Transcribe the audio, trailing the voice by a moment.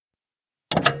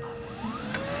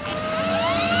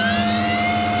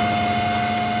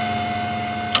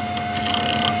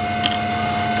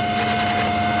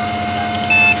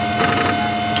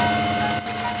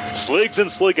Sligs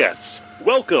and Sligettes.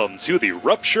 Welcome to the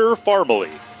Rupture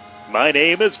Family. My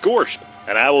name is Gorsht,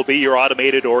 and I will be your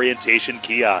automated orientation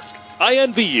kiosk. I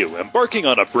envy you, embarking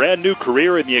on a brand new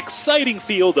career in the exciting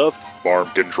field of farm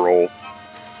control.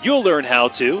 You'll learn how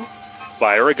to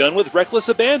fire a gun with reckless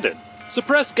abandon,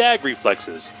 suppress gag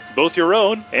reflexes, both your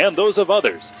own and those of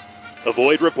others.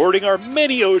 Avoid reporting our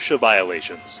many OSHA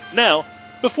violations. Now,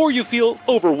 before you feel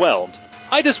overwhelmed,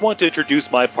 I just want to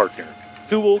introduce my partner,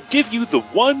 who will give you the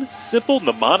one simple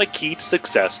mnemonic key to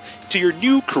success to your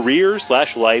new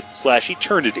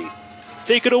career/life/eternity.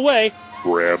 Take it away,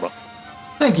 Bram.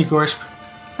 Thank you, Gorsh.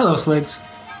 Hello, Sligs.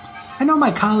 I know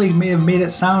my colleague may have made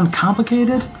it sound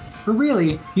complicated, but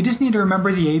really, you just need to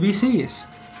remember the ABCs.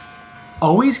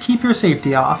 Always keep your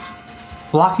safety off,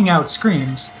 blocking out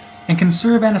screams, and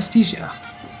conserve anesthesia.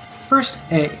 First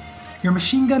A, your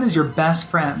machine gun is your best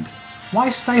friend.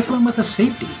 Why stifle him with a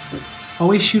safety?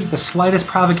 Always shoot at the slightest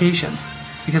provocation,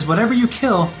 because whatever you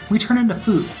kill, we turn into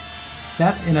food.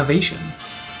 That's innovation.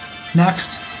 Next,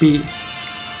 B.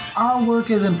 Our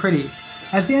work isn't pretty.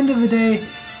 At the end of the day,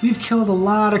 we've killed a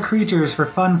lot of creatures for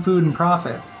fun, food, and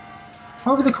profit.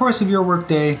 Over the course of your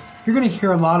workday, you're going to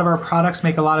hear a lot of our products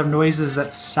make a lot of noises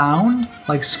that sound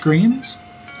like screams.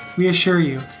 We assure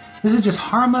you, this is just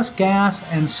harmless gas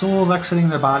and souls exiting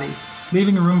their body,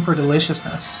 leaving room for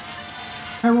deliciousness.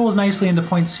 That rolls nicely into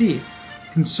point C,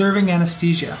 conserving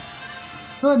anesthesia.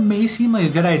 Though it may seem like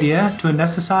a good idea to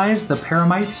anesthetize the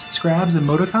paramites, scrabs, and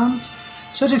modicons,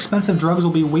 such expensive drugs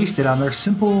will be wasted on their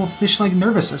simple, fish-like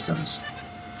nervous systems.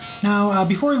 Now,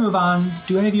 before we move on,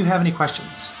 do any of you have any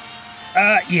questions?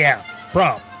 Yeah.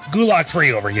 Bro, Gulag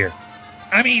 3 over here.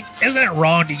 I mean, isn't it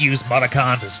wrong to use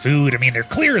modicons as food? I mean, they're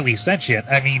clearly sentient.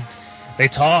 I mean, they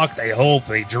talk, they hope,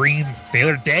 they dream. The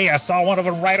other day, I saw one of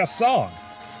them write a song.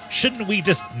 Shouldn't we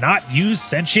just not use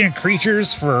sentient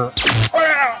creatures for...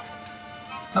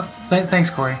 Thanks,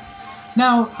 Corey.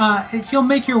 Now, if you'll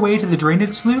make your way to the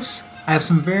drainage sluice, I have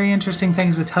some very interesting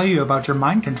things to tell you about your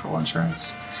mind control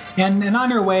insurance. And on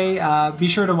your way, be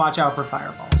sure to watch out for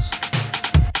fireballs.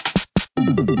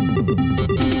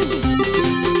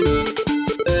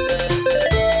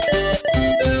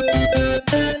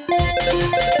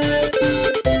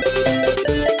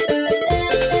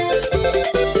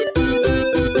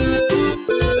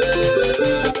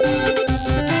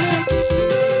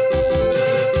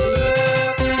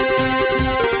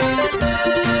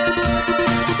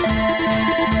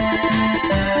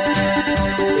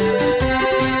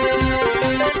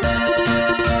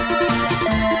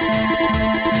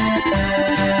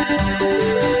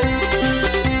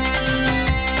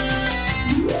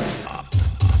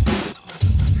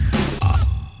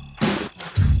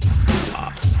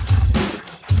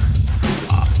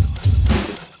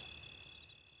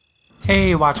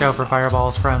 Hey, watch out for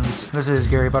fireballs, friends. This is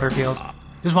Gary Butterfield.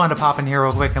 Just wanted to pop in here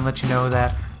real quick and let you know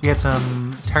that we had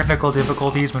some technical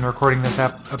difficulties when recording this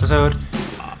episode.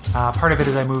 Part of it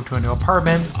is I moved to a new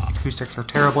apartment. Acoustics are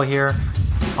terrible here.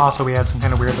 Also, we had some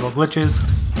kind of weird little glitches.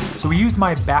 So we used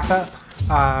my backup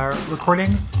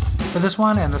recording for this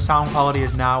one, and the sound quality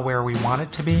is now where we want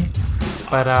it to be.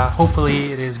 But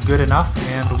hopefully it is good enough,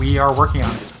 and we are working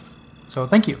on it. So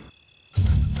thank you.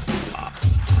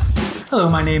 Hello,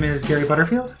 my name is Gary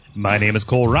Butterfield. My name is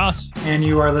Cole Ross. And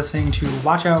you are listening to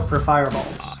Watch Out for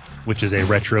Fireballs, which is a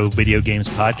retro video games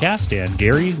podcast. And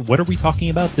Gary, what are we talking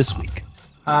about this week?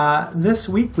 This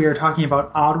week we are talking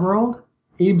about Oddworld,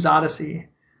 Abe's Oddysee.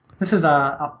 This is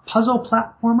a puzzle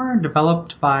platformer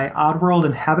developed by Oddworld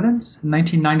inhabitants in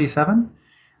 1997.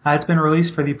 It's been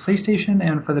released for the PlayStation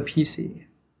and for the PC.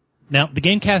 Now, the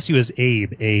game casts you as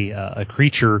Abe, a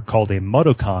creature called a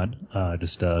Modicon,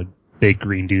 just a big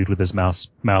green dude with his mouth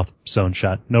sewn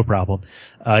shut, no problem.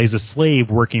 He's a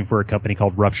slave working for a company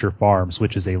called Rupture Farms,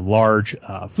 which is a large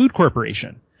food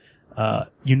corporation.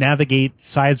 You navigate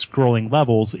side-scrolling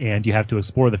levels, and you have to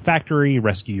explore the factory,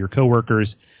 rescue your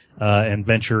coworkers, and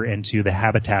venture into the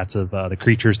habitats of the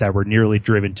creatures that were nearly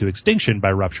driven to extinction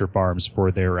by Rupture Farms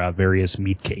for their various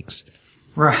meat cakes.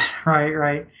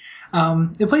 Right.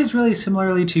 It plays really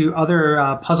similarly to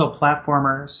other puzzle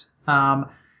platformers.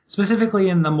 Specifically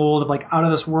in the mold of like Out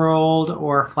of This World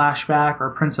or Flashback or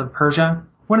Prince of Persia.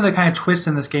 One of the kind of twists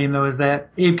in this game, though, is that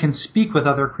Abe can speak with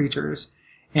other creatures,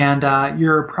 and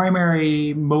your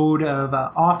primary mode of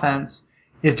offense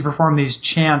is to perform these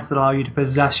chants that allow you to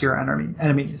possess your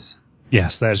enemies.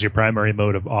 Yes, that is your primary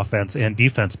mode of offense and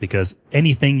defense, because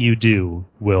anything you do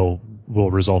will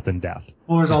result in death.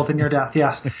 Will result in your death,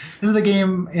 yes. This is the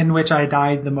game in which I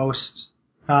died the most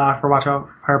for Watch Out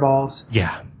for Fireballs.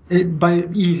 Yeah.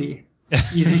 But easy.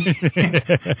 Yeah.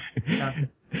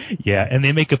 Yeah, and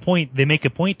they make a point. They make a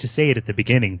point to say it at the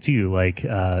beginning too. Like,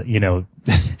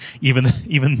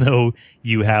 even though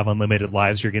you have unlimited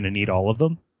lives, you're going to need all of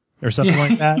them, or something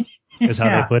like that. Is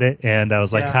how they put it. And I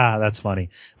was like, that's funny.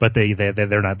 But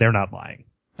they're not lying.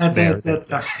 That's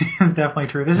definitely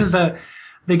true. This is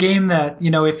the game that,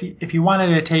 if you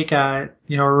wanted to take a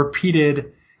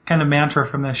repeated kind of mantra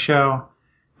from this show,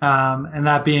 and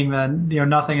that being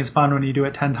nothing is fun when you do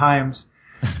it 10 times.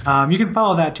 You can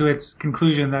follow that to its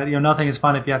conclusion that, nothing is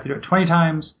fun if you have to do it 20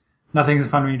 times. Nothing is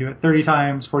fun when you do it 30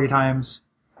 times, 40 times.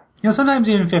 Sometimes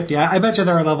even 50. I bet you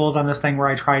there are levels on this thing where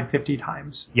I tried 50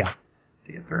 times. Yeah.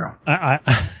 To get through. I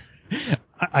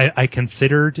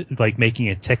considered like making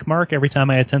a tick mark every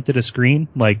time I attempted a screen,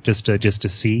 like just to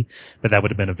see, but that would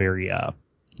have been a very I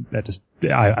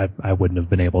wouldn't have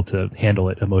been able to handle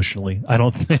it emotionally, I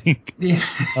don't think. It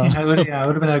would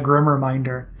have been a grim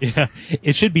reminder. Yeah,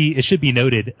 it should be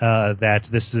noted that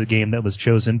this is a game that was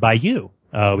chosen by you.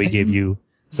 We gave you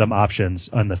some options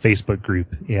on the Facebook group,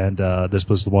 and this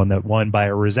was the one that won by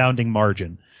a resounding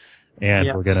margin. And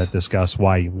we're going to discuss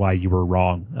why you were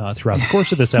wrong throughout the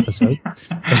course of this episode.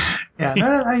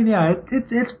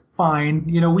 It's fine.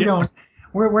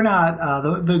 We're not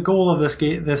the goal of this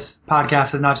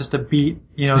podcast is not just to beat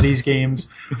these games,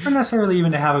 or necessarily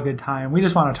even to have a good time. We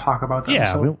just want to talk about them.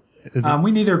 Yeah, so,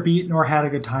 we neither beat nor had a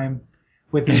good time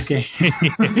with these games.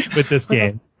 With this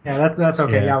game. Yeah, that's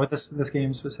okay. Yeah, with this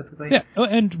game specifically. Yeah,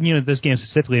 and this game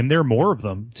specifically, and there are more of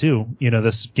them too.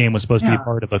 This game was supposed to be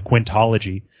part of a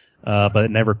quintology. But it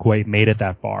never quite made it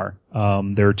that far.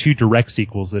 There are 2 direct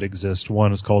sequels that exist.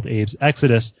 One is called Abe's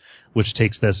Exodus, which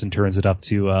takes this and turns it up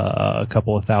to a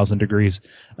couple of thousand degrees.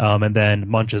 And then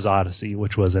Munch's Oddysee,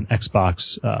 which was an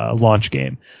Xbox launch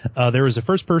game. There was a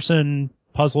first-person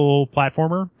puzzle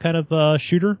platformer kind of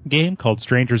shooter game called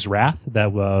Stranger's Wrath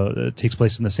that takes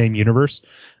place in the same universe,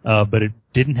 but it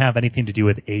didn't have anything to do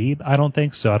with Abe, I don't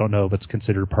think, so I don't know if it's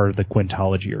considered part of the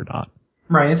quintology or not.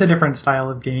 Right, it's a different style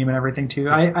of game and everything too.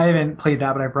 I haven't played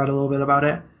that, but I've read a little bit about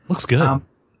it. Looks good.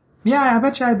 Yeah, I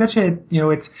bet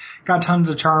you, it's got tons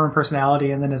of charm and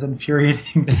personality, and then is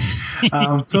infuriating.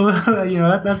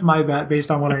 That's my bet based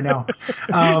on what I know.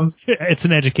 It's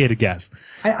an educated guess.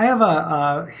 I have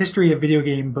a history of video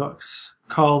game books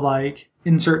called like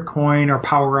Insert Coin or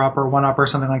Power Up or One Up or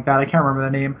something like that. I can't remember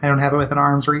the name. I don't have it within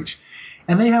arm's reach.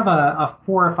 And they have a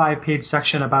 4 or 5 page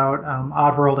section about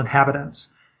Oddworld inhabitants.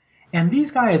 And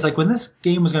these guys, like when this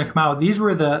game was going to come out, these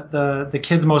were the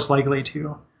kids most likely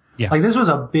to. Yeah. Like this was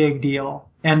a big deal.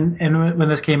 And when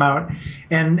this came out,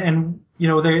 and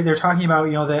they're talking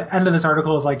about, the end of this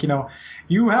article is like,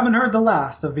 you haven't heard the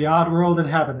last of the Oddworld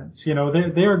inhabitants.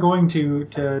 They are going to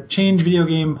change video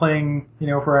game playing,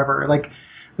 forever. Like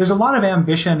there's a lot of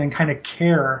ambition and kind of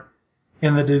care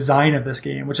in the design of this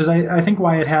game, which is I think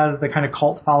why it has the kind of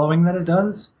cult following that it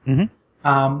does.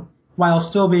 Mm-hmm. While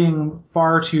still being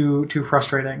far too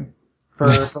frustrating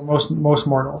for most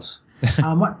mortals.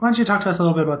 Why don't you talk to us a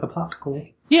little bit about the plot, Cole?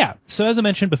 Yeah. So as I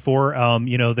mentioned before,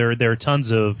 there are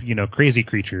tons of crazy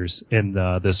creatures in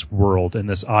this world, in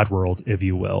this odd world, if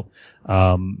you will,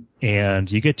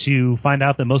 and you get to find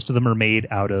out that most of them are made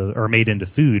into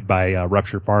food by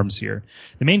Rupture Farms here.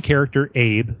 The main character,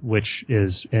 Abe, which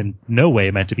is in no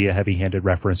way meant to be a heavy-handed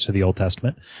reference to the Old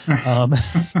Testament, he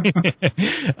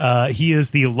is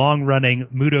the long-running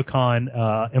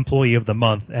Mudokan employee of the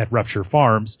month at Rupture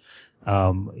Farms.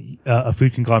 A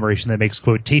food conglomeration that makes,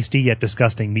 quote, tasty yet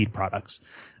disgusting meat products.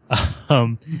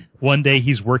 One day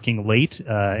he's working late,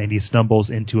 and he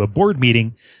stumbles into a board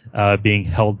meeting, being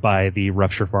held by the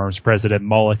Rupture Farms president,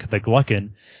 Moloch the Gluckin.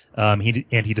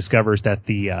 He discovers that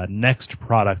the next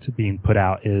product being put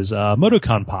out is,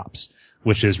 Motokan Pops,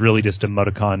 which is really just a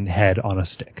Motokan head on a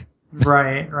stick.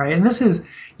 Right. And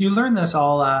you learn this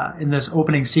all, in this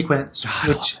opening sequence,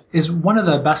 which is one of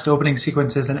the best opening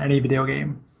sequences in any video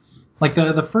game. Like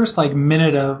the first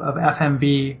minute of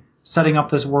FMV setting up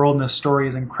this world and this story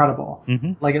is incredible.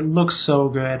 Mm-hmm. Like it looks so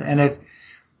good, and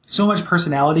so much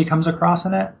personality comes across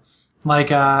in it.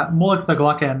 Like Moloch the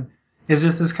Gluckin is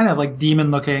just this kind of like demon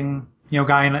looking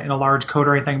guy in a large coat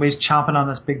or anything, but he's chomping on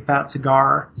this big fat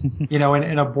cigar, in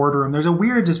a boardroom. There's a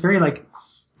weird, just very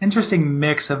interesting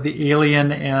mix of the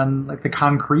alien and like the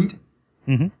concrete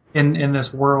mm-hmm. in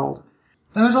this world.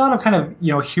 And there's a lot of kind of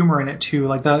humor in it too.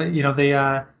 Like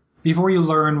before you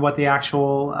learn what the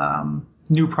actual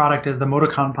new product is, the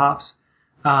Motokan Pops,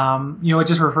 it's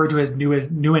just referred to as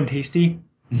new and tasty.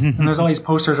 And there's all these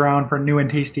posters around for new and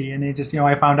tasty, and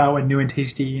I found out what new and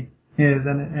tasty is,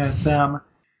 and it's them.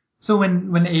 So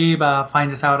when Abe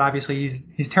finds this out, obviously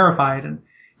he's terrified, and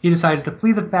he decides to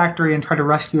flee the factory and try to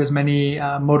rescue as many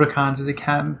Motokans as he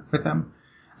can with him.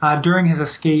 During his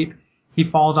escape, he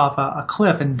falls off a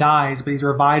cliff and dies, but he's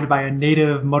revived by a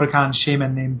native Motokan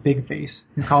shaman named Big Face.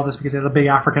 He's called this because he has a big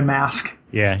African mask.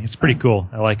 Yeah, he's pretty cool.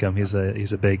 I like him. He's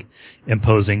a big,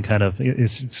 imposing kind of.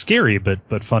 It's scary, but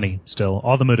funny still.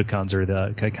 All the Motokans are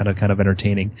the kind of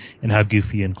entertaining in how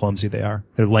goofy and clumsy they are.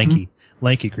 They're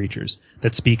lanky creatures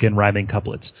that speak in rhyming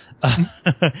couplets.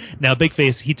 Now, Big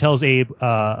Face, he tells Abe.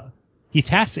 He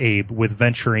tasks Abe with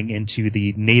venturing into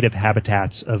the native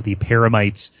habitats of the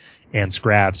Paramites and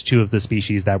Scrabs, two of the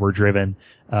species that were driven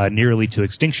nearly to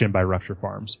extinction by Rupture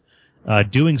Farms.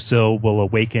 Doing so will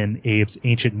awaken Abe's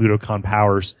ancient Mudokan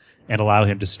powers and allow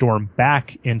him to storm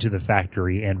back into the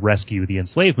factory and rescue the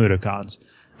enslaved Mudokans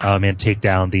and take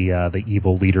down the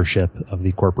evil leadership of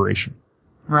the corporation.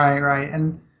 Right.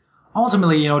 And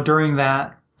ultimately, during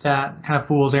that kind of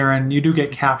fool's errand, you do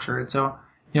get captured. So,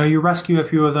 you rescue a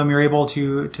few of them, you're able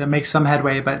to make some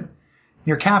headway, but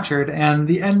you're captured, and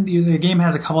the game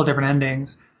has a couple of different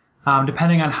endings,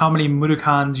 depending on how many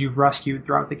Mudokans you've rescued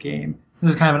throughout the game.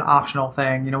 This is kind of an optional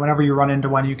thing. Whenever you run into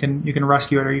one, you can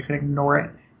rescue it or you can ignore it,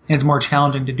 and it's more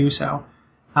challenging to do so.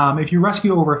 If you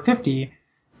rescue over 50,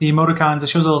 the Mudokans, it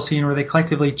shows a little scene where they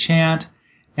collectively chant,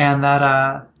 and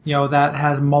that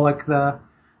has Mullock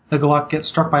the Gluck get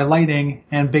struck by lightning,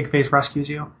 and Big Face rescues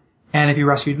you. And if you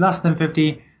rescued less than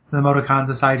 50, the Mudokans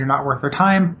decide you're not worth their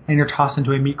time, and you're tossed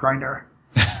into a meat grinder.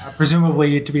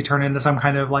 Presumably to be turned into some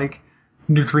kind of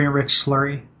nutrient-rich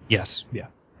slurry. Yes, yeah.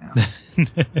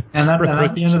 and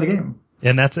that's the end of the game.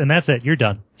 And that's it. You're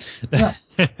done. Yeah.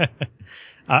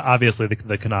 Obviously,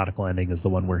 the canonical ending is the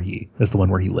one where he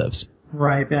lives.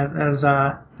 Right, as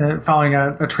following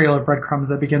a trail of breadcrumbs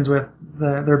that begins with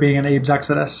there being an Abe's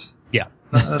Exodus. Yeah.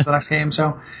 the next game,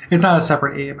 so it's not a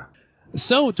separate Abe.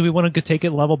 So, do we want to take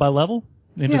it level by level?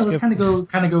 Let's kind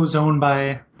of go zone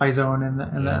by zone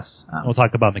in this. We'll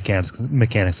talk about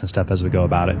mechanics and stuff as we go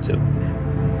about it too.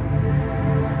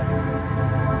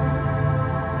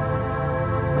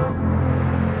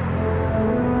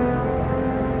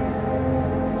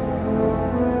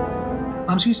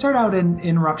 So you start out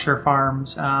in Rupture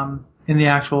Farms, in the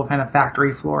actual kind of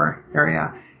factory floor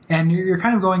area, and you're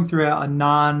kind of going through a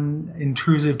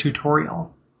non-intrusive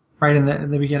tutorial right in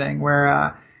the beginning,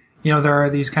 where there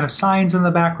are these kind of signs in the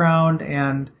background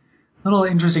and little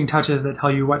interesting touches that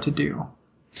tell you what to do.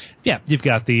 Yeah, you've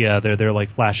got they're like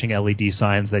flashing LED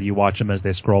signs that you watch them as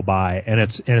they scroll by, and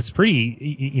it's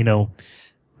pretty,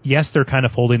 yes, they're kind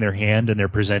of holding their hand and they're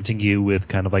presenting you with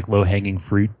kind of like low-hanging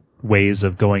fruit ways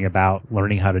of going about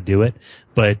learning how to do it,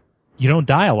 but you don't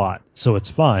die a lot, so it's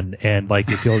fun, and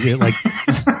you feel like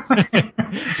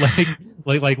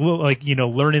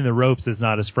learning the ropes is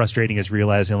not as frustrating as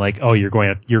realizing you're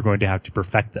going to have to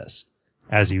perfect this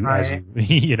as you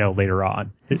later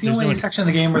on. It's the only section of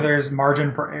the game where there's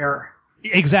margin for error.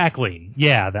 Exactly.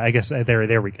 Yeah, I guess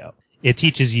there we go. It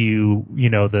teaches you,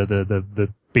 the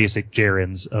basic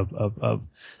gerunds of what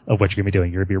you're going to be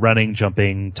doing. You're going to be running,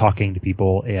 jumping, talking to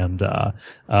people, and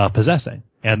possessing,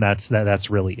 and that's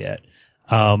really it.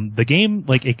 The game,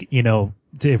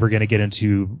 if we're going to get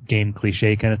into game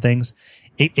cliche kind of things,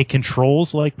 it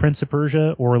controls like Prince of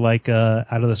Persia or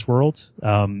Out of This World,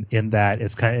 in that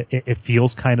it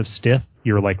feels kind of stiff.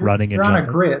 You're running and you're jumping. On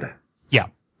a grid. Yeah.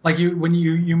 When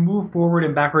you move forward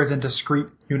and backwards in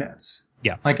discrete units.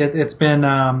 Yeah. It's been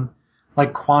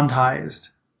quantized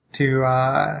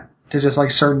to just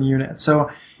certain units. So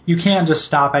you can't just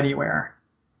stop anywhere.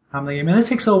 This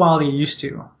takes a while to get used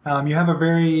to. You have a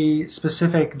very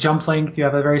specific jump length, you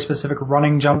have a very specific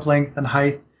running jump length and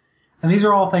height. And these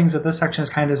are all things that this section is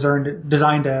kind of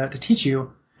designed to teach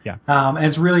you. Yeah. And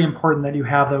it's really important that you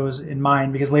have those in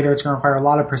mind, because later it's going to require a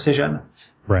lot of precision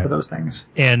for those things.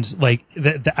 And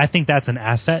I think that's an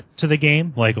asset to the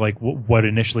game. What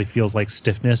initially feels like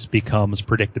stiffness becomes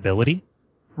predictability.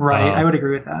 Right. I would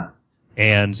agree with that.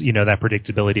 And, that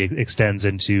predictability extends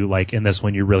into, in this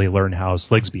one, you really learn how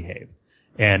slugs behave.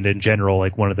 And in general,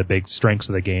 one of the big strengths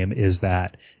of the game is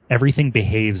that everything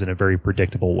behaves in a very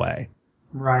predictable way.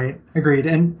 Right. Agreed.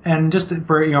 And just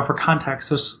for context,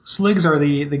 so sligs are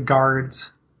the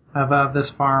guards of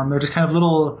this farm. They're just kind of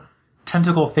little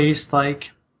tentacle-faced,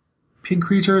 pig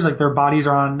creatures. Their bodies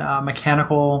are on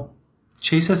mechanical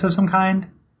chassis of some kind.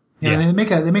 They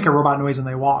make a robot noise when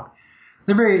they walk.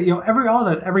 They're very,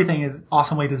 everything is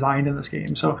awesomely designed in this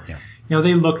game. So,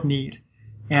 they look neat,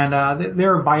 and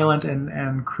they're violent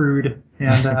and crude,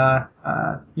 and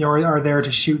are there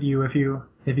to shoot you if you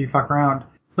fuck around.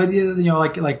 But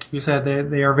like you said,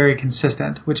 they are very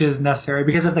consistent, which is necessary,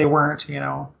 because if they weren't,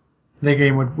 the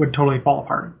game would totally fall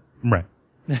apart. Right.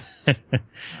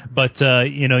 But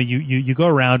you go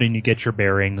around and you get your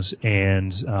bearings,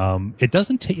 and it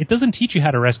doesn't teach you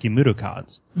how to rescue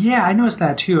Mudokons. Yeah, I noticed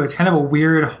that too. It's kind of a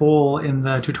weird hole in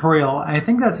the tutorial. I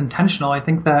think that's intentional. I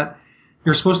think that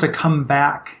you're supposed to come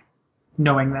back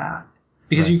knowing that,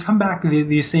 because you come back to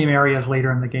these same areas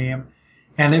later in the game,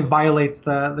 and it violates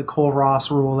the Cole Ross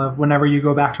rule of whenever you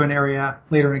go back to an area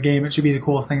later in a game, it should be the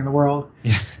coolest thing in the world.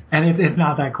 Yeah. And it's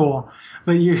not that cool.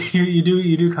 But you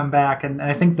do come back, and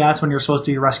I think that's when you're supposed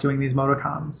to be rescuing these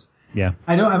Mudokons. Yeah.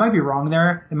 I might be wrong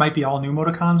there. It might be all new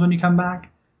Mudokons when you come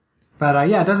back. But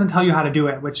it doesn't tell you how to do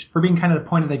it, which for being kind of the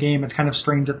point of the game, it's kind of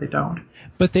strange that they don't.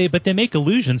 But they make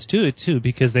allusions to it too,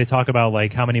 because they talk about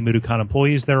like how many Mudokon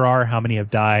employees there are, how many have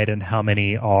died, and how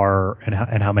many how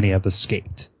many have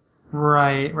escaped.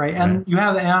 Right. And you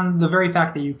have the very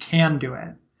fact that you can do it,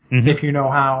 if you know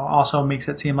how, also makes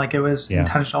it seem like it was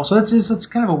intentional. So it's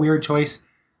kind of a weird choice.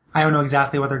 I don't know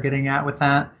exactly what they're getting at with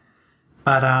that.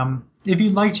 But if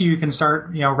you'd like to, you can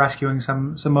start rescuing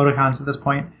some Mudokons at this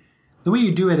point. The way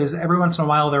you do it is every once in a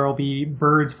while there will be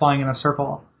birds flying in a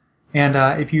circle, and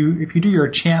if you do your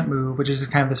chant move, which is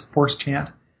kind of this force chant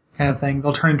kind of thing,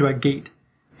 they'll turn into a gate,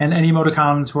 and any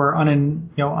Mudokons who are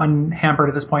unhampered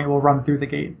at this point will run through the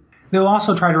gate. They'll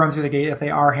also try to run through the gate if they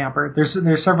are hampered.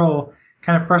 There's several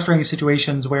kind of frustrating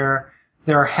situations where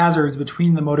there are hazards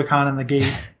between the Mudokon and the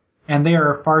gate, and they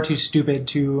are far too stupid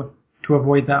to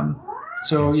avoid them.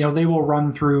 So they will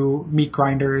run through meat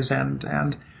grinders and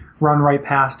run right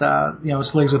past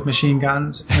sligs with machine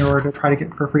guns in order to try to get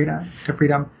to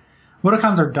freedom.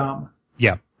 Mudokons are dumb.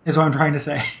 Yeah. Is what I'm trying to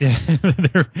say. Yeah.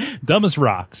 They're dumb as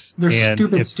rocks.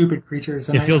 They're stupid creatures,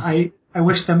 and I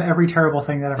wish them every terrible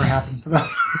thing that ever happens to them.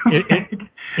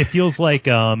 It feels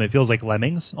like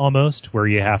Lemmings almost, where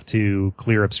you have to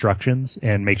clear obstructions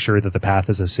and make sure that the path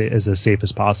is as safe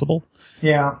as possible.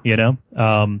 Yeah.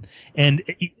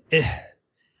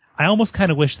 I almost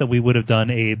kind of wish that we would have done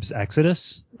Abe's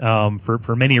Exodus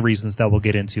for many reasons that we'll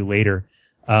get into later.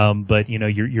 But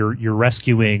you're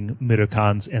rescuing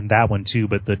Mudokons in that one too,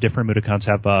 but the different Mudokons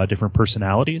have different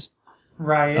personalities.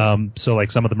 Right. So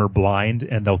like some of them are blind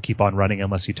and they'll keep on running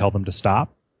unless you tell them to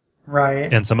stop.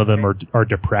 Right. And some of them are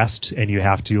depressed and you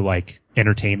have to like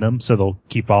entertain them, so they'll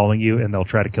keep following you and they'll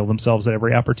try to kill themselves at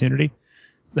every opportunity.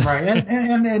 Right.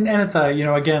 And it's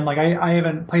again, like I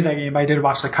haven't played that game, but I did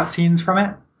watch the cutscenes from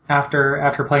it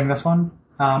after playing this one.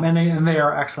 And they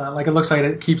are excellent. Like, it looks like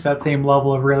it keeps that same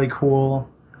level of really cool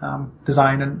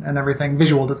design and everything,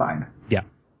 visual design. Yeah,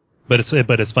 but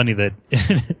it's funny that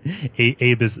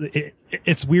Abe is.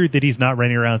 It's weird that he's not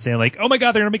running around saying like, "Oh my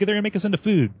God, they're gonna make us into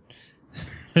food."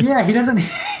 Yeah, he doesn't.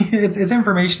 It's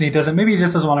information he doesn't. Maybe he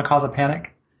just doesn't want to cause a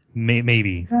panic.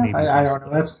 Maybe. I don't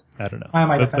know. I don't know. I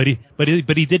might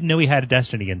but he didn't know he had a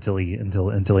destiny until he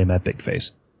met Big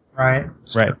Face. Right.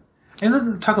 Right. Sure. And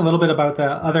let's talk a little bit about the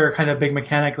other kind of big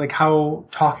mechanic, like how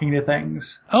talking to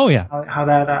things. Oh yeah. How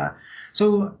that.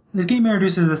 So the game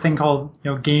introduces this thing called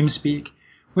game speak,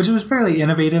 which was fairly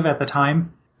innovative at the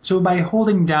time. So by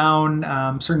holding down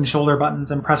certain shoulder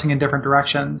buttons and pressing in different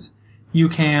directions, you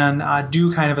can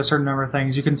do kind of a certain number of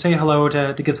things. You can say hello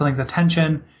to get something's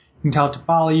attention. You can tell it to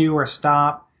follow you or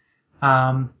stop.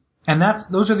 And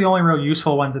those are the only real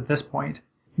useful ones at this point.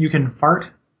 You can fart,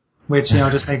 which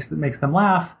just makes them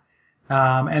laugh.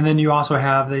 And then you also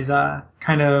have these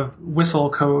kind of whistle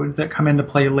codes that come into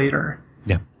play later.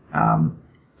 Yeah.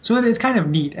 So it's kind of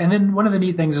neat. And then one of the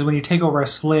neat things is when you take over a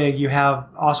slig, you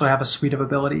also have a suite of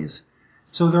abilities.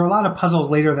 So there are a lot of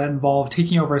puzzles later that involve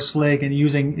taking over a slig and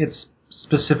using its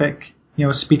specific,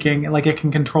 speaking. Like, it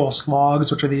can control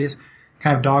slogs, which are these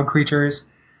kind of dog creatures.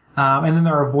 And then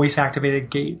there are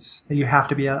voice-activated gates that you have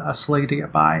to be a slig to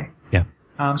get by. Yeah.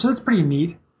 So it's pretty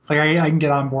neat. Like, I can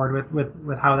get on board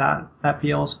with how that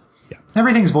feels. Yeah.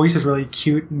 Everything's voice is really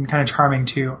cute and kind of charming,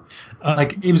 too.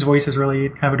 Like, Abe's voice is really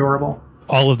kind of adorable.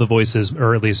 All of the voices,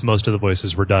 or at least most of the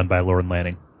voices, were done by Lauren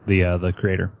Lanning, the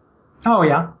creator. Oh,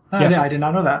 yeah. I did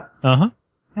not know that. Uh-huh.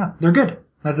 Yeah, they're good.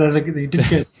 They did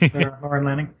good, Lauren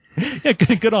Lanning. Yeah,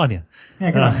 good on you.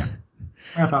 Yeah, good on you.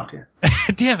 I'll talk to you.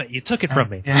 Damn it, you took it from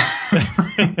me. Yeah.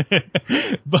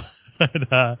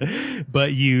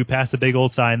 But you pass a big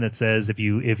old sign that says if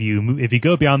you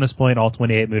go beyond this point, all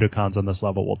 28 Mudokons on this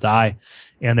level will die,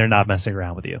 and they're not messing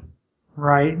around with you.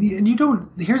 Right, and you don't.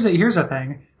 Here's a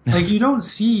thing. Like, you don't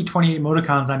see 28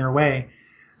 Mudokons on your way.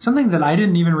 Something that I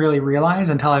didn't even really realize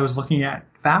until I was looking at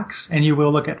facts, and you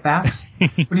will look at facts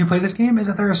when you play this game, is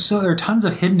that there are tons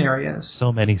of hidden areas.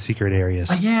 So many secret areas.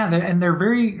 They're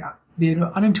very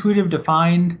unintuitive to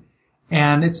find,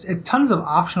 and it's tons of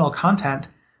optional content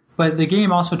but the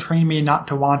game also trained me not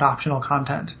to want optional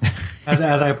content as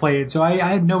I played. So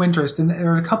I had no interest. And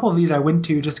there were a couple of these I went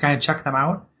to just to kind of check them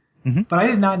out. Mm-hmm. But I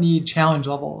did not need challenge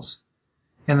levels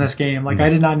in this game. Like, I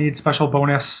did not need special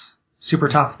bonus, super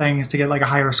tough things to get, like, a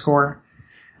higher score.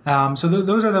 So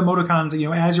those are the emoticons that, you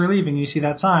know, as you're leaving, you see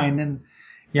that sign, and,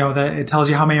 you know, that it tells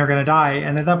you how many are going to die.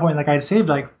 And at that point, like, I'd saved,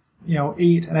 like, you know,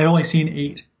 8, and I'd only seen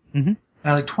 8. Mm-hmm. And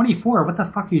I was like, 24? What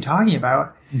the fuck are you talking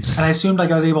about? And I assumed,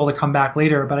 like, I was able to come back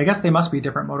later, but I guess they must be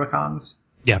different emoticons.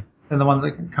 Yeah. Than the ones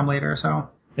that can come later, so.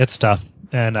 It's tough,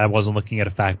 and I wasn't looking at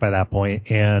a fact by that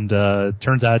point, and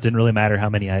turns out it didn't really matter how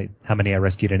many I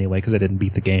rescued anyway, because I didn't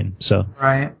beat the game, so.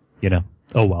 Right. You know,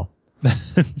 oh well.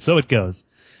 So it goes.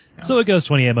 Yeah. So it goes,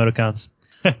 28 emoticons.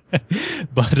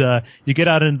 But you get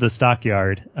out into the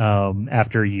stockyard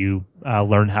after you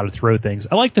learn how to throw things.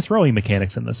 I like the throwing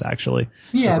mechanics in this, actually.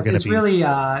 Yeah, it's really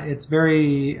it's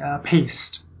very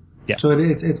paced. Yeah. So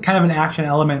it's kind of an action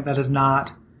element that is not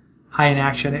high in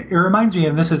action. It reminds me,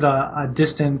 and this is a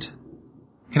distant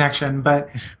connection, but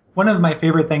one of my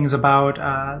favorite things about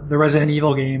the Resident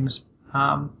Evil games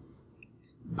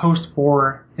post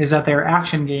 4 is that they're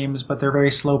action games, but they're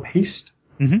very slow paced.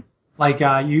 Mm-hmm. Like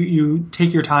you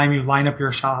take your time, you line up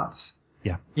your shots.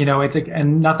 Yeah. You know,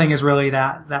 and nothing is really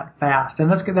that fast.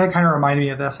 And that kind of reminded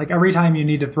me of this. Like, every time you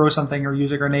need to throw something or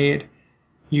use a grenade,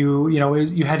 you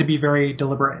had to be very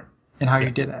deliberate in how you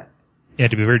did it. You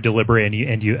had to be very deliberate,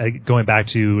 and you going back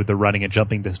to the running and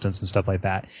jumping distance and stuff like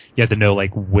that, you had to know,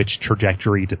 like, which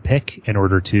trajectory to pick in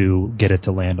order to get it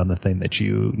to land on the thing that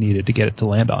you needed to get it to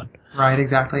land on. Right,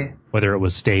 exactly. Whether it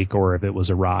was stake or if it was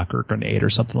a rock or a grenade or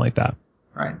something like that.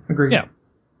 Right, agreed. Yeah.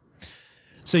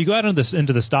 So you go out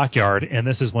into the stockyard, and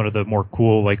this is one of the more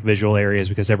cool, like, visual areas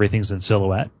because everything's in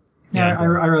silhouette. Yeah, I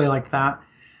really like that.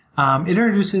 It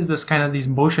introduces these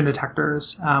motion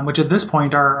detectors, which at this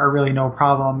point are really no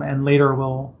problem, and later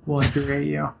will infuriate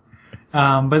you.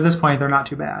 But at this point, they're not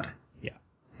too bad. Yeah.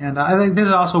 And I think this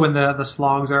is also when the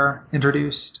slogs are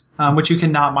introduced, which you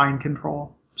cannot mind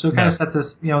control. So it kind of sets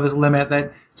this limit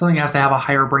that something has to have a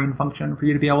higher brain function for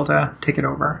you to be able to take it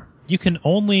over. You can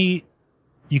only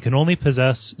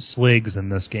possess sligs in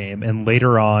this game, and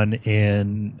later on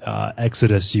in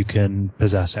Exodus, you can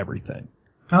possess everything.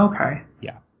 Okay.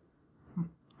 Yeah.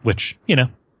 Which,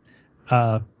 that's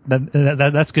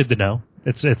good to know.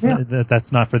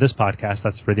 That's not for this podcast.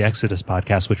 That's for the Exodus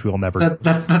podcast, which we will never.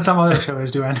 That's some other show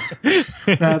is doing.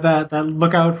 that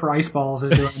Lookout for Ice Balls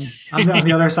is doing on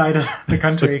the other side of the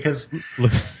country because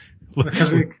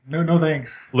no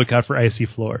thanks. Look out for icy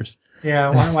floors.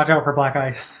 Yeah, watch out for black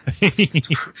ice. It's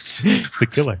the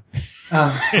killer.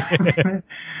 But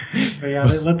yeah,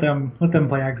 let them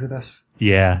play Exodus.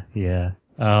 Yeah.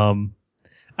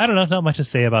 I don't know, not much to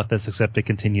say about this except it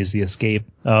continues the escape.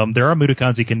 There are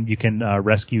emoticons you can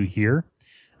rescue here,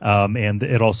 and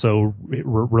it also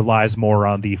relies more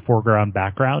on the foreground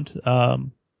background,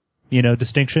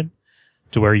 distinction,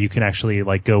 to where you can actually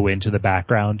like go into the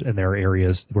background, and there are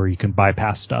areas where you can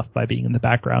bypass stuff by being in the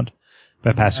background,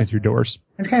 by passing through doors.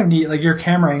 It's kind of neat. Like, your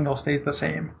camera angle stays the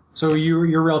same, so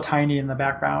you're real tiny in the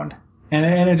background, and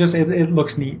it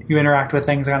looks neat. You interact with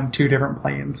things on 2 different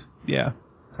planes. Yeah.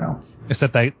 So.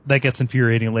 Except that gets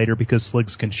infuriating later because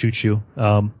sligs can shoot you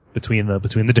between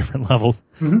the different levels.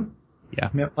 Mm-hmm. Yeah.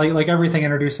 Yep. Like everything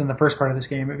introduced in the first part of this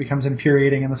game, it becomes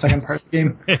infuriating in the second part of the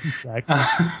game. Exactly.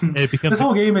 This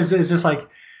whole game is just like,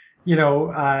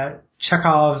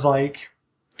 Chekhov's like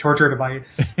torture device.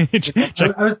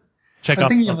 Chekhov's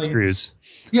thumb screws.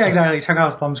 Yeah, exactly.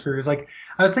 Chekhov's thumb screws. Like,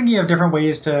 I was thinking of different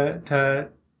ways to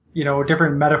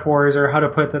different metaphors or how to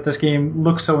put that this game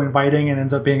looks so inviting and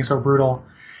ends up being so brutal.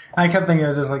 I kept thinking it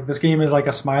was just like, this game is like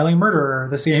a smiling murderer.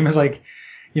 This game is like,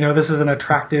 this is an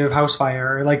attractive house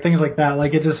fire, like things like that.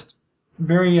 Like, it's just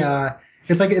very,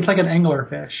 it's like an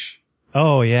anglerfish.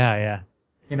 Oh, yeah.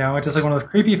 It's just like one of those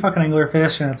creepy fucking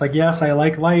anglerfish, and it's like, yes, I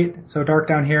like light, so dark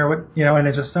down here, and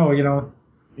it's just,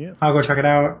 yeah. I'll go check it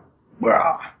out.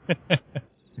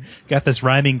 Got this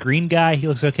rhyming green guy, he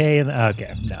looks okay,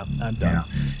 okay, no, I'm done. Yeah.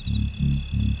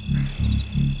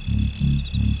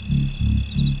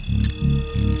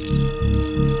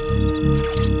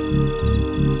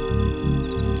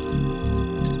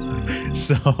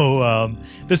 So,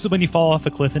 this is when you fall off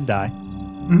a cliff and die.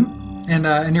 Mm-hmm.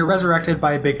 And you're resurrected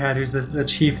by Big Head, who's the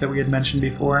chief that we had mentioned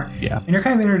before. Yeah. And you're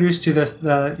kind of introduced to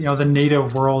the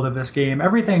native world of this game.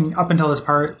 Everything up until this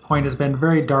point has been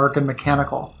very dark and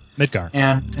mechanical. Midgar.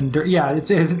 And yeah, it's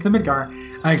the Midgar.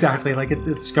 Exactly. Like,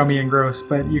 it's scummy and gross,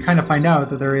 but you kind of find out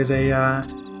that there is a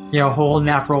whole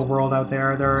natural world out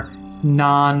there. There are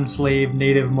non-slave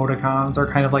native emoticons,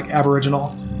 are kind of like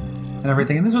aboriginal and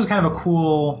everything. And this was kind of a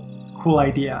cool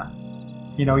idea.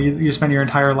 you spend your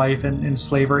entire life in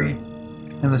slavery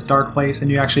in this dark place, and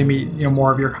you actually meet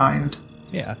more of your kind.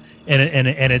 Yeah, and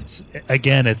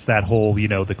it's that whole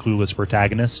the clueless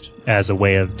protagonist as a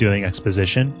way of doing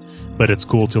exposition, but it's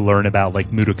cool to learn about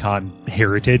like Mudokan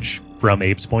heritage from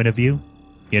Abe's point of view,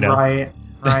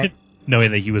 Right.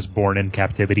 knowing that he was born in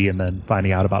captivity and then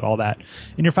finding out about all that,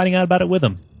 and you're finding out about it with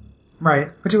him. Right,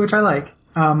 which I like.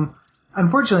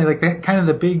 Unfortunately, like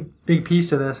the big piece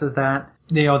to this is that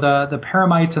the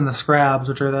paramites and the scrabs,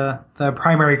 which are the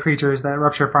primary creatures that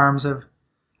Rupture Farms have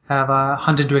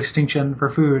hunted to extinction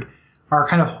for food, are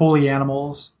kind of holy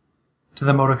animals to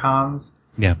the Modicons.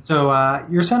 Yeah. So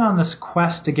you're sent on this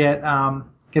quest to get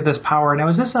this power. Now,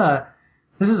 this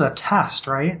is a test,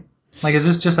 right? Like, is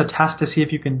this just a test to see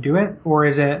if you can do it, or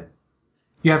is it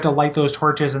you have to light those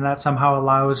torches and that somehow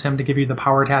allows him to give you the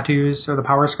power tattoos or the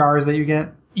power scars that you get?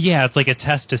 Yeah, it's like a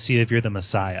test to see if you're the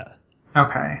Messiah.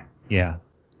 Okay. Yeah.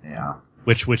 Yeah.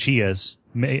 Which he is.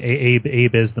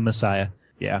 Abe is the Messiah.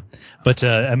 Yeah. But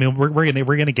I mean, we're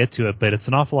gonna get to it, but it's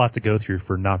an awful lot to go through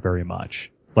for not very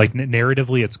much. Like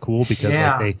narratively, it's cool because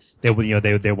like they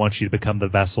want you to become the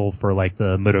vessel for like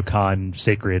the Mudokan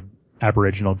sacred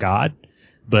Aboriginal god,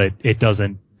 but it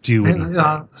doesn't do anything.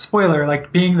 Spoiler: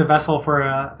 like being the vessel for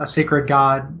a sacred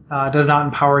god does not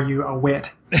empower you a whit.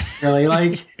 Really,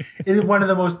 like it's one of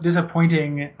the most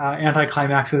disappointing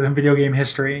anticlimaxes in video game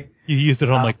history. You used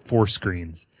it on like 4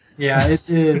 screens. Yeah, it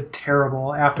is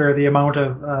terrible after the amount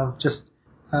of just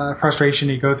frustration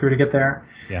you go through to get there.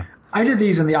 Yeah. I did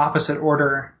these in the opposite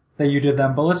order that you did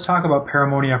them, but let's talk about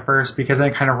Paramonia first because then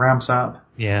it kind of ramps up.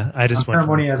 Yeah, I just went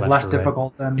Paramonia is less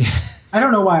difficult than... I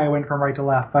don't know why I went from right to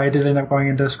left, but I did end up going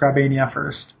into Scrabania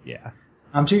first. Yeah.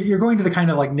 So you're going to the kind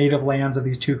of like native lands of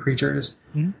these two creatures.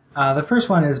 Mm-hmm. The first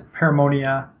one is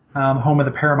Paramonia, home of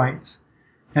the Paramites.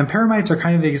 And Paramites are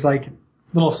kind of these like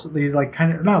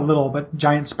kind of, not little, but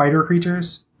giant spider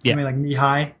creatures. Yeah. I mean, like knee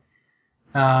high.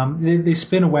 They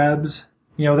spin webs.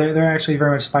 They're actually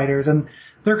very much spiders, and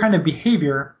their kind of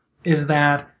behavior is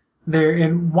that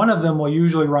one of them will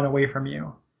usually run away from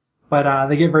you, but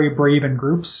they get very brave in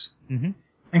groups. Mm-hmm.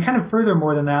 And kind of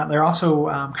furthermore than that, they're also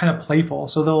kind of playful.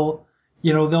 So they'll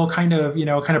kind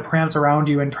of prance around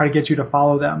you and try to get you to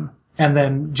follow them, and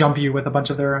then jump you with a bunch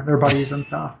of their buddies and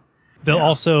stuff. They'll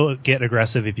also get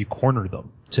aggressive if you corner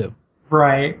them too.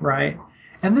 Right.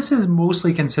 And this is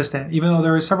mostly consistent, even though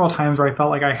there were several times where I felt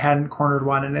like I hadn't cornered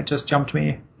one and it just jumped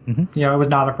me. Mm-hmm. It was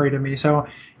not afraid of me. So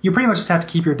you pretty much just have to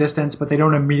keep your distance, but they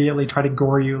don't immediately try to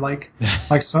gore you like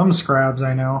some scrabs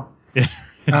I know.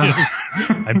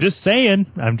 I'm just saying.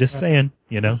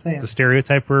 It's a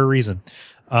stereotype for a reason.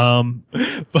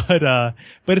 But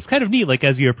it's kind of neat, like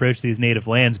as you approach these native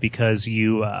lands, because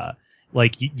you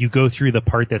go through the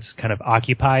part that's kind of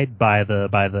occupied by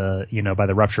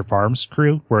the Rupture Farms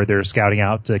crew, where they're scouting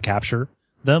out to capture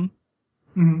them.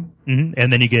 Mm-hmm. Mm-hmm.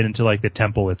 And then you get into like the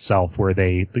temple itself, where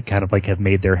they kind of like have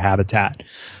made their habitat.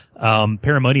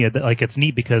 Paramonia, like it's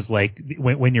neat because like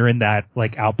when you're in that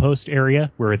like outpost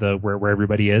area where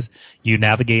everybody is, you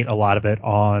navigate a lot of it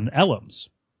on Ellams.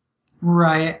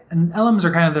 Right, and Ellams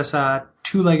are kind of this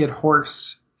two-legged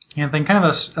horse. Thing, kind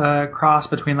of a cross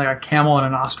between like a camel and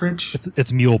an ostrich.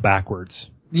 It's mule backwards.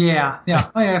 Yeah. Oh, yeah,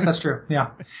 I guess that's true.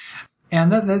 Yeah.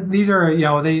 And these are,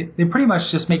 they pretty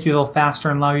much just make you a little faster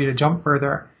and allow you to jump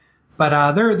further.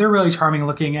 But they're really charming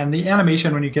looking, and the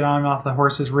animation when you get on and off the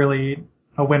horse is really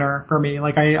a winner for me.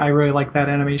 Like I really like that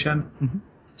animation. Mm-hmm.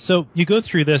 So you go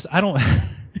through this. I don't.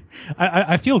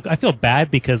 I feel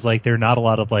bad because like there are not a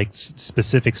lot of like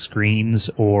specific screens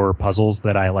or puzzles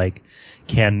that I like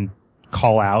can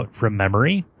call out from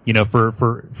memory, for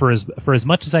as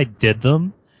much as I did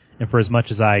them, and for as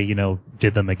much as I,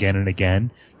 did them again and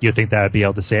again, you'd think that I'd be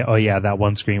able to say, oh yeah, that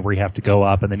one screen where you have to go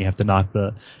up and then you have to knock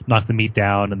the meat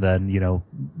down and then,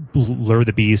 lure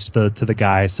the beast to the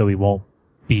guy so he won't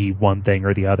be one thing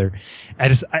or the other.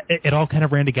 It all kind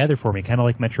of ran together for me, kind of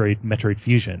like Metroid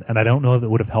Fusion, and I don't know if it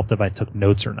would have helped if I took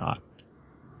notes or not.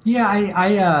 Yeah,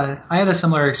 I had a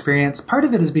similar experience. Part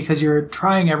of it is because you're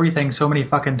trying everything so many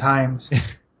fucking times.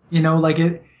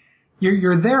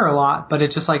 You're there a lot, but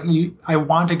it's just like I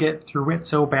want to get through it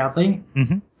so badly.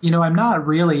 Mm-hmm. I'm not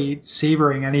really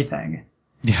savoring anything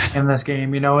in this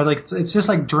game. It's just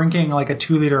like drinking like a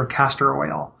 2 liter of castor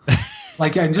oil.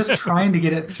 Like I'm just trying to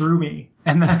get it through me,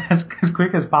 and then as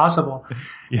quick as possible.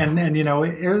 Yeah. And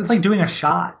it's like doing a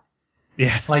shot.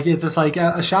 Yeah. Like it's just like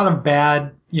a shot of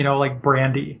bad, like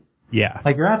brandy. Yeah.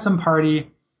 Like you're at some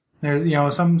party,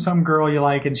 there's, some girl you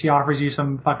like and she offers you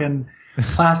some fucking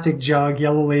plastic jug,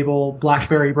 yellow label,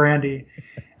 blackberry brandy.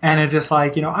 And it's just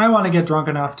like, I want to get drunk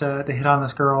enough to hit on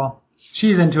this girl.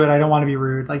 she's into it. I don't want to be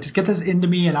rude. Like, just get this into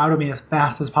me and out of me as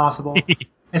fast as possible.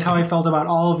 Is how I felt about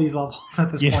all of these levels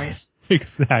at this point.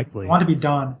 Exactly. I want to be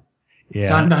done.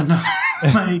 Yeah. Done.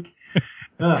 Like,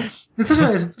 ugh.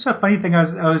 It's such a funny thing.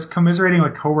 I was commiserating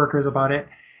with coworkers about it.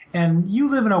 And you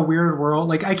live in a weird world.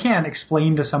 Like, I can't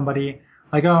explain to somebody,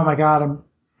 like, oh my god, I'm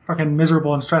fucking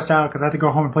miserable and stressed out because I have to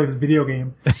go home and play this video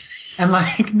game. And,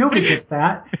 like, nobody gets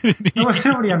that.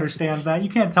 Nobody understands that. You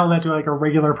can't tell that to, like, a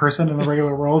regular person in the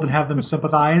regular world and have them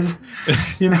sympathize.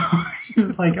 You know?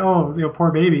 It's like, oh,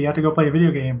 poor baby, you have to go play a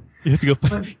video game. You have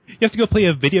to go play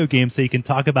a video game so you can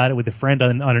talk about it with a friend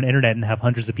on an internet and have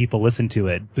hundreds of people listen to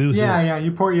it. Boo-hoo. Yeah,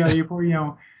 you poor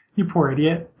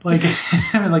idiot. Like,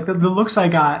 like the looks I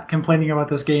got complaining about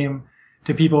this game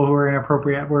to people who were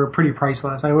inappropriate were pretty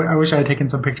priceless. I wish I had taken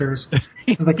some pictures.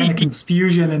 The kind of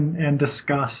confusion and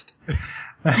disgust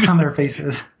on their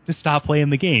faces. To stop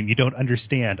playing the game. You don't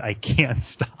understand. I can't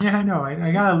stop. Yeah, I know.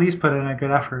 I gotta at least put in a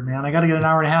good effort, man. I gotta get an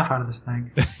hour and a half out of this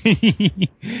thing.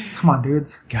 Come on,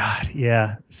 dudes. God,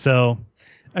 yeah. So,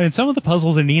 I mean, some of the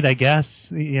puzzles are neat, I guess,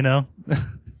 you know.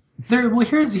 Well,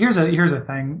 here's a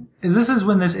thing. This is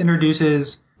when this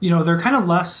introduces, they're kind of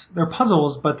they're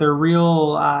puzzles, but they're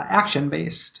real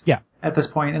action-based. Yeah. At this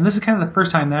point. And this is kind of the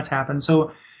first time that's happened.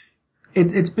 So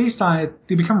it's based on,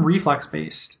 they become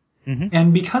reflex-based. Mm-hmm.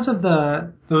 And because of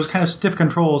those kind of stiff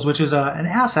controls, which is an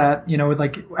asset, with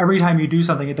like every time you do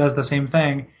something, it does the same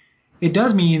thing. It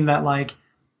does mean that, like,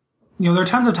 there are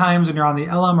tons of times when you're on the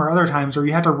LM or other times where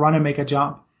you have to run and make a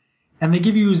jump. And they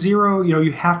give you 0,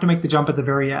 you have to make the jump at the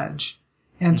very edge.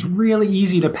 And it's really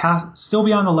easy to still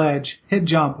be on the ledge, hit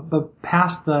jump, but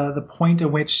past the point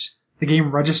at which the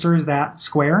game registers that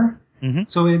square,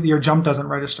 so your jump doesn't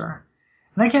register.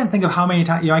 And I can't think of how many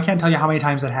times, I can't tell you how many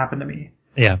times that happened to me.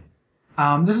 Yeah.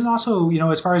 This is also,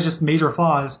 as far as just major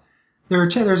flaws,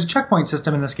 there's a checkpoint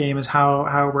system in this game is how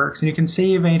it works. And you can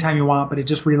save anytime you want, but it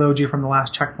just reloads you from the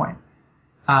last checkpoint.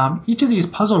 Each of these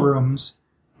puzzle rooms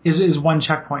is one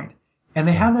checkpoint. And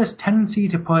they have this tendency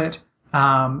to put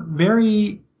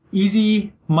very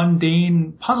easy,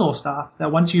 mundane puzzle stuff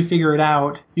that once you figure it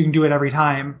out, you can do it every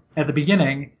time at the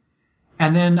beginning.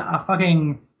 And then a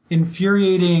fucking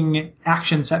infuriating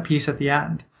action set piece at the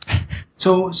end.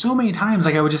 So many times,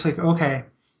 like, I would just like, okay,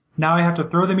 now I have to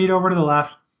throw the meat over to the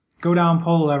left, go down,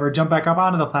 pull the lever, jump back up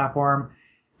onto the platform,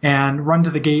 and run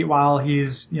to the gate while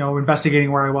he's,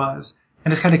 investigating where I was.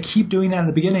 And just kind of keep doing that at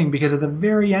the beginning, because at the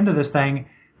very end of this thing,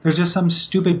 there's just some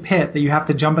stupid pit that you have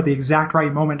to jump at the exact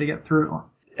right moment to get through.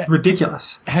 It's ridiculous.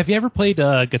 Have you ever played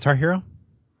Guitar Hero?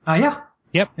 Yeah.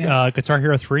 Yep. Yeah. Guitar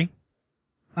Hero 3?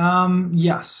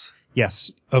 Yes.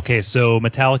 Yes. Okay, so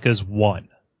Metallica's 1.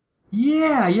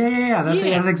 Yeah.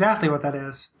 That's exactly what that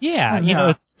is. Yeah,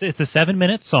 it's a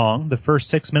 7-minute song. The first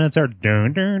 6 minutes are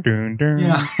dun dun dun dun.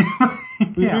 Yeah.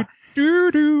 Yeah.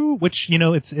 Which,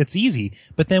 it's easy.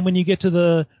 But then when you get to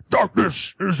the darkness,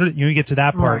 you get to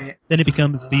that part, right, then it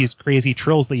becomes these crazy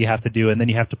trills that you have to do, and then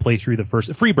you have to play through the first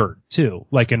Freebird too,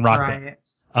 like in Rock Band.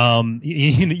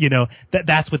 Right.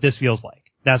 That's what this feels like.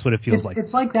 That's what it feels like.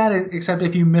 It's like that, except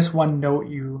if you miss one note,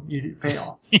 you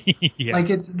fail. Yeah. Like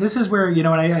this is where, when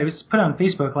I was put on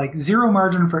Facebook, like, zero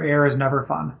margin for error is never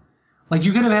fun. Like,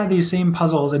 you could have had these same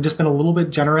puzzles and just been a little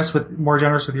bit more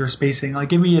generous with your spacing. Like,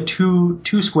 give me a two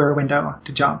square window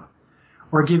to jump,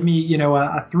 or give me,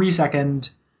 a 3-second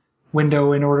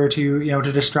window in order to,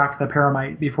 to distract the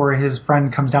paramite before his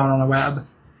friend comes down on a web.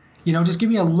 Just give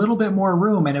me a little bit more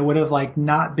room, and it would have, like,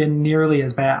 not been nearly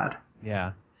as bad.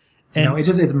 Yeah. And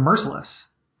it's merciless.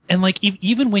 And like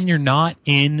even when you're not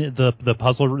in the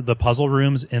puzzle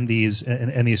rooms in these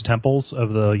temples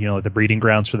of the breeding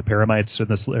grounds for the paramites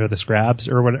or the scrabs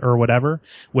or whatever,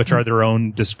 which are their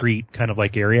own discrete kind of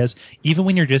like areas. Even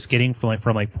when you're just getting from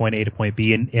point A to point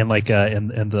B in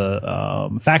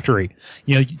the factory,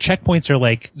 checkpoints are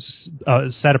like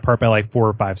set apart by like 4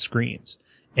 or 5 screens,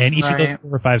 and each of those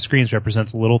 4 or 5 screens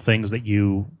represents little things that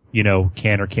you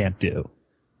can or can't do.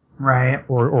 Right.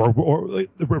 Or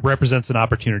represents an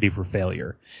opportunity for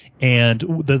failure. And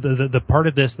the part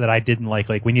of this that I didn't like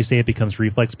when you say it becomes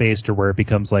reflex based, or where it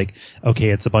becomes like,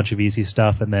 okay, it's a bunch of easy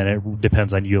stuff and then it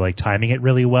depends on you like timing it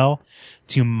really well.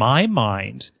 To my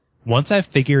mind, once I've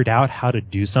figured out how to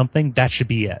do something, that should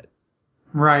be it.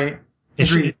 Right.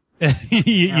 Agreed. That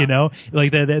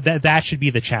should be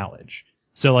the challenge.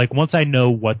 So like once I know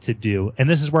what to do, and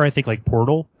this is where I think like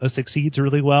Portal succeeds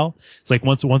really well. It's like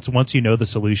once you know the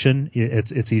solution,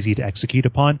 it's easy to execute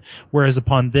upon. Whereas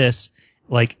upon this,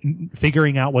 like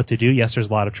figuring out what to do, yes, there's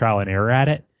a lot of trial and error at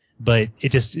it, but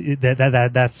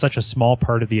that's such a small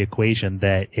part of the equation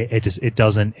that it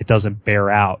doesn't bear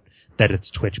out that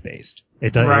it's Twitch based.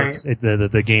 It does. Right.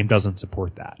 The game doesn't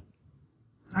support that.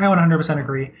 I 100%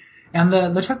 agree. And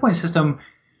the checkpoint system,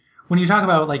 when you talk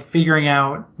about like figuring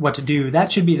out what to do,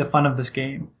 that should be the fun of this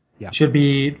game. Yeah. Should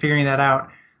be figuring that out.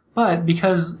 But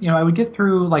because, I would get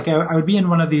through, like, I would be in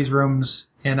one of these rooms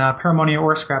in Paramonia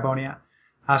or Scrabonia.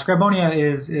 Scrabonia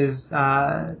is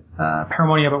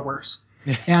Paramonia but worse.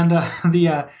 And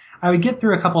I would get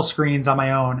through a couple screens on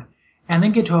my own and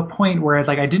then get to a point where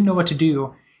like I didn't know what to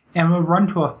do and would run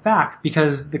to a fact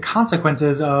because the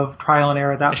consequences of trial and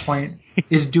error at that point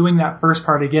is doing that first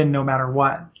part again no matter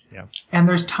what. Yeah. And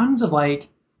there's tons of like,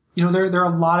 there are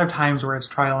a lot of times where it's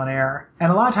trial and error, and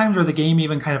a lot of times where the game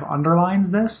even kind of underlines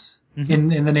this in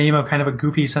the name of kind of a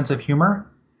goofy sense of humor.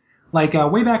 Like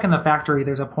way back in the factory,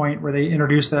 there's a point where they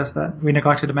introduce this that we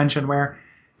neglected to mention, where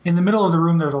in the middle of the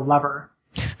room there's a lever,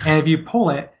 and if you pull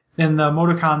it, then the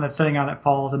Modicon that's sitting on it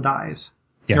falls and dies,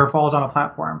 or falls on a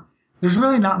platform. There's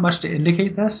really not much to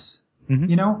indicate this,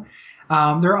 There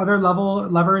are other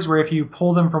levers where if you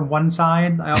pull them from one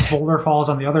side, a boulder falls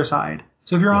on the other side.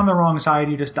 So if you're on the wrong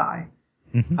side, you just die.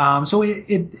 So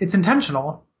it's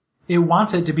intentional. It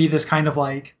wants it to be this kind of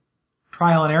like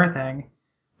trial and error thing.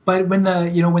 But when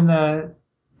the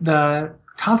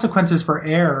consequences for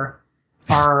error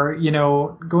are,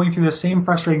 going through the same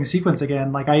frustrating sequence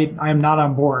again, like I'm not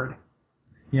on board.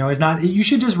 It's not, you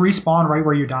should just respawn right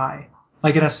where you die.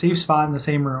 Like in a safe spot in the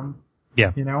same room.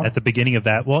 Yeah. At the beginning of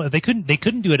that. Well, they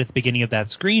couldn't do it at the beginning of that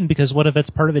screen because what if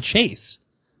it's part of a chase?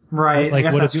 Right. Like, I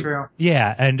guess what that's if true.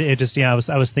 Yeah, and it just I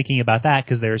was thinking about that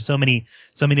because there are so many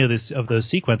of those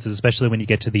sequences, especially when you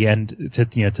get to the end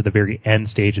to the very end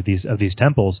stage of these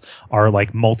temples, are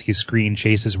like multi-screen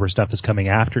chases where stuff is coming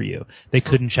after you. They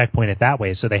couldn't checkpoint it that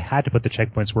way, so they had to put the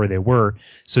checkpoints where they were,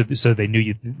 so they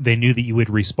knew that you would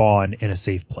respawn in a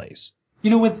safe place.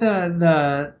 With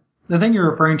the thing you're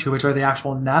referring to, which are the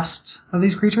actual nests of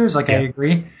these creatures, I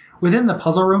agree. Within the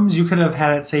puzzle rooms, you could have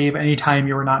had it save any time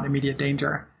you were not in immediate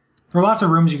danger. There are lots of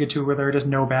rooms you get to where there are just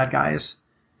no bad guys.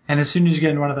 And as soon as you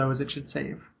get in one of those, it should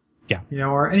save. Yeah.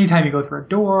 Or anytime you go through a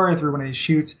door, through one of these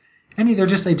chutes,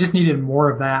 they just needed more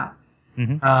of that.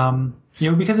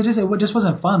 Because it just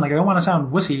wasn't fun. Like, I don't want to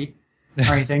sound wussy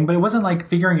or anything, but it wasn't like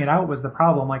figuring it out was the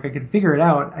problem. Like, I could figure it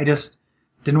out. I just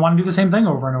didn't want to do the same thing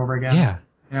over and over again. Yeah.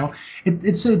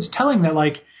 It's telling that,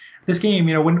 like, this game,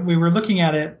 when we were looking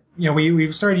at it,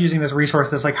 we've started using this resource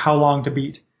that's like how long to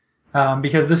beat.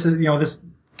 Because this is, this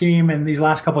game and these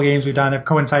last couple of games we've done have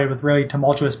coincided with really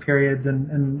tumultuous periods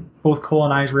and both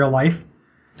colonize real life.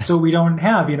 So we don't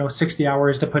have, 60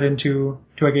 hours to put into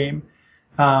a game,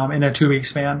 in a 2-week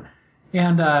span.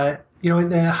 And,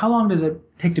 how long does it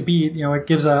take to beat? It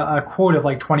gives a quote of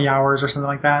like 20 hours or something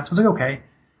like that. So it's like, okay.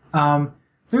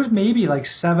 There's maybe like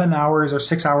 7 hours or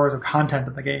 6 hours of content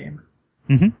in the game.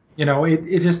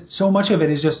 It just, so much of it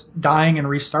is just dying and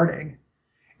restarting.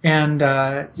 And,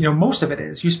 most of it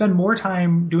is. You spend more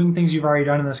time doing things you've already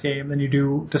done in this game than you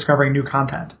do discovering new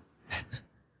content.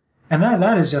 And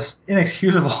that is just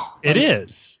inexcusable. It is.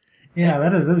 Yeah,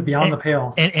 that is beyond the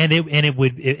pale. And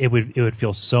it would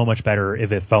feel so much better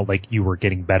if it felt like you were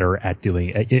getting better at doing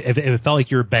it. If it felt like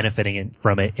you were benefiting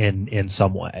from it in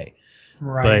some way.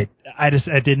 Right. But I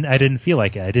didn't feel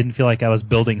like it. I didn't feel like I was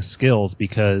building skills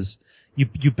because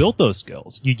you built those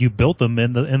skills. You built them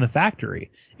in the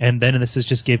factory, and then this is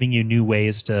just giving you new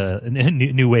ways to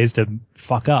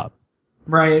fuck up.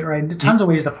 Right. Tons of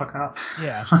ways to fuck up.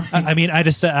 Yeah. I mean, I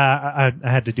just I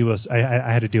had to do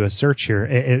a search here.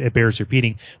 It bears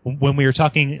repeating. When we were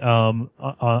talking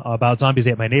about Zombies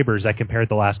Ate My Neighbors, I compared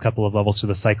the last couple of levels to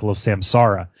the cycle of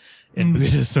samsara. In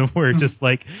Buddhism, where it's just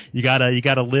like you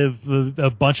gotta live a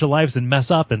bunch of lives and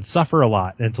mess up and suffer a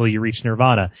lot until you reach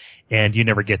nirvana, and you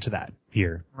never get to that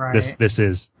here. Right. This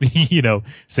is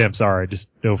samsara just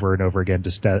over and over again,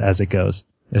 just as it goes.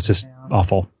 It's just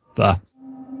awful. I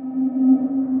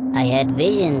had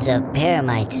visions of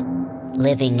paramites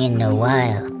living in the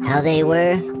wild, how they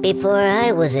were before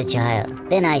I was a child.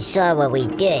 Then I saw what we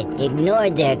did,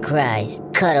 ignored their cries,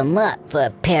 cut 'em up for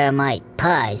paramite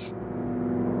pies.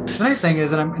 The nice thing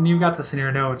is, and you've got this in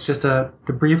your notes, just to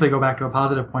briefly go back to a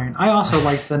positive point, I also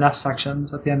like the nest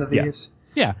sections at the end of these.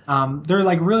 Yeah. They're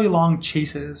like really long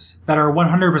chases that are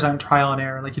 100% trial and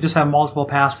error. Like you just have multiple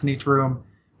paths in each room.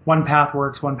 One path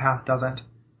works, one path doesn't.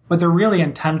 But they're really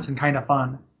intense and kind of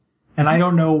fun. And I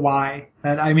don't know why.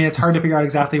 It's hard to figure out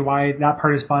exactly why that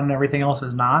part is fun and everything else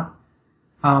is not.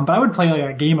 But I would play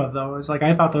like a game of those. Like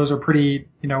I thought those were pretty,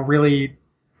 really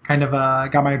kind of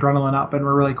got my adrenaline up and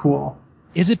were really cool.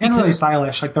 Is it because... And really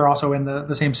stylish, like they're also in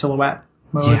the same silhouette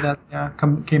mode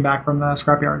that came back from the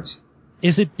scrapyards.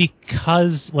 Is it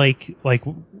because like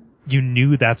you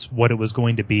knew that's what it was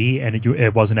going to be, and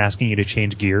it wasn't asking you to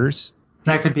change gears?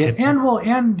 That could be it.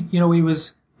 And it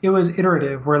was it was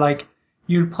iterative, where like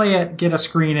you'd play it, get a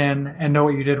screen in, and know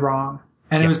what you did wrong,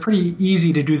 and it was pretty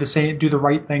easy to do the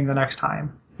right thing the next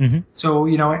time. Mm-hmm. So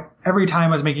every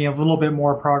time I was making a little bit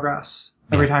more progress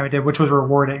every time I did, which was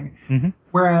rewarding. Mm-hmm.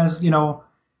 Whereas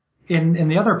in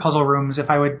the other puzzle rooms, if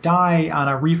I would die on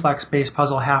a reflex-based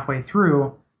puzzle halfway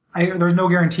through, there's no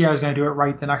guarantee I was going to do it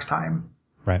right the next time.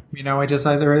 Right.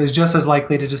 There is just as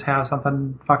likely to just have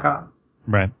something fuck up.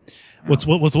 Right. What's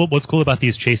cool about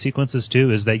these chase sequences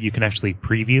too is that you can actually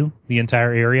preview the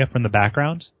entire area from the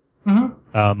background.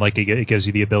 Mm-hmm. Like it gives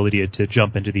you the ability to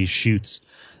jump into these chutes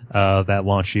that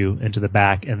launch you into the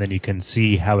back, and then you can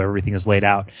see how everything is laid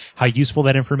out. How useful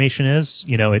that information is,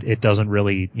 it doesn't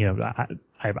really,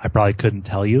 I probably couldn't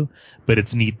tell you, but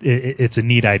it's neat. It's a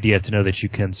neat idea to know that you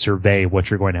can survey what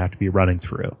you're going to have to be running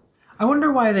through. I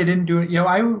wonder why they didn't do it.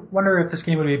 I wonder if this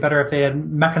game would be better if they had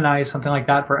mechanized something like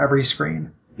that for every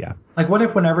screen. Yeah. Like, what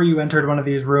if whenever you entered one of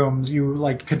these rooms, you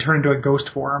could turn into a ghost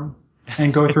form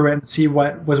and go through it and see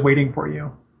what was waiting for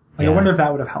you? I wonder if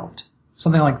that would have helped.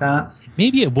 Something like that.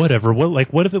 Maybe whatever.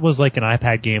 What if it was like an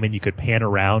iPad game and you could pan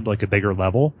around like a bigger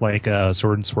level, like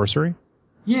Sword and Sorcery?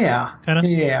 Yeah. Kind of.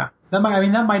 Yeah. That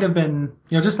might have been,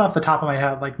 just off the top of my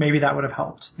head, like maybe that would have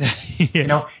helped.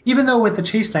 Yeah. Even though with the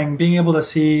chase thing, being able to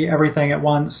see everything at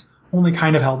once only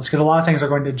kind of helps because a lot of things are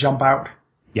going to jump out.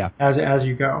 Yeah. As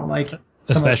you go, like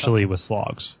especially with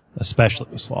slogs.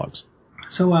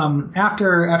 So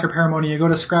after Paramonia, you go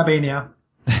to Scrabania,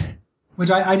 which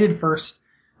I did first.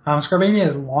 Scrabania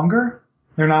is longer.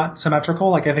 They're not symmetrical.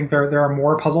 Like I think there are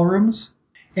more puzzle rooms,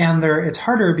 and it's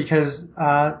harder because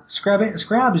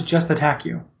Scrabs just attack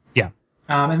you. Yeah.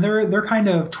 And their kind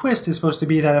of twist is supposed to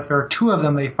be that if there are two of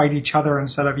them, they fight each other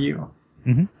instead of you.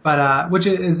 Mm-hmm. But which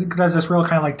does this real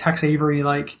kind of like Tex Avery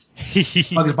like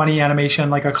Bugs Bunny animation,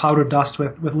 like a cloud of dust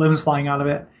with limbs flying out of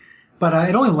it. But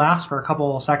it only lasts for a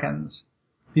couple of seconds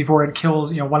before it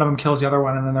kills. One of them kills the other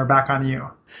one, and then they're back on you.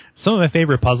 Some of my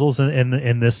favorite puzzles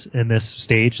in this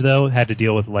stage though had to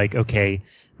deal with like, okay,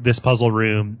 this puzzle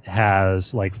room has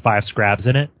like 5 Scrabs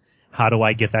in it. How do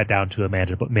I get that down to a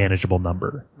manageable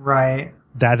number? Right.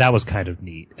 That was kind of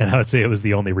neat, and I would say it was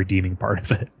the only redeeming part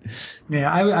of it.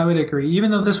 Yeah, I would agree.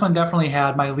 Even though this one definitely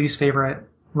had my least favorite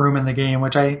room in the game,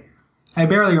 which I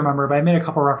barely remember, but I made a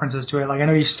couple references to it. Like I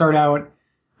know you start out,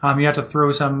 you have to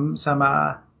throw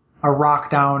a rock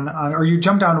down, or you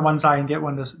jump down to one side and get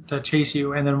one to chase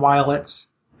you, and then while it's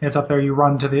up there, you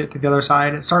run to the other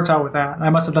side. It starts out with that. And I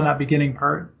must have done that beginning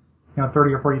part,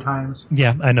 30 or 40 times.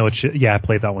 Yeah, I know I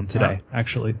played that one today,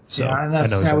 actually. So yeah, and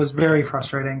that was very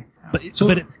frustrating. But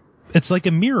it's like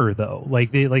a mirror, though.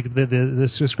 Like the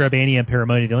Scrabania and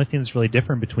Paramonia, the only thing that's really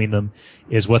different between them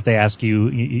is what they ask you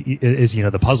is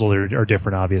the puzzles are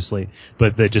different, obviously,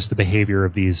 but just the behavior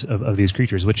of these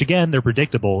creatures, which again they're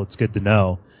predictable. It's good to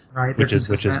know, right? Which is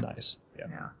nice. Yeah.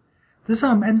 This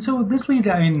and so this leads.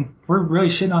 I mean, we're really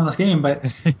shitting on this game, but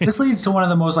this leads to one of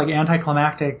the most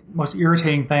anticlimactic, most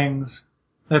irritating things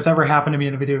that's ever happened to me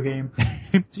in a video game.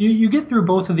 So you get through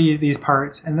both of these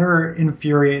parts, and they're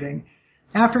infuriating.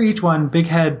 After each one, Big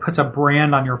Head puts a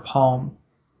brand on your palm.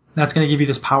 That's going to give you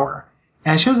this power.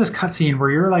 And it shows this cutscene where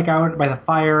you're out by the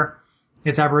fire.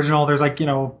 It's Aboriginal. There's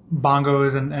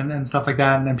bongos and stuff like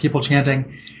that, and then people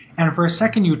chanting. And for a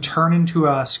second, you turn into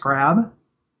a Scrab.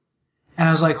 And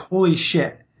I was like, holy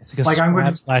shit. It's like a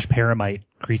Scrab / Paramite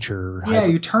creature. Yeah,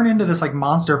 you turn into this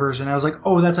monster version. I was like,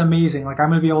 oh, that's amazing. I'm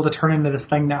going to be able to turn into this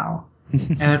thing now.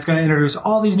 And it's going to introduce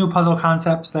all these new puzzle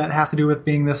concepts that have to do with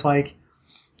being this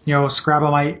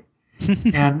Scrabomite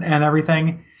and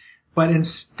everything. But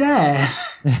instead,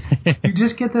 you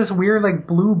just get this weird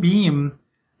blue beam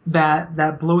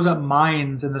that blows up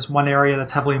mines in this one area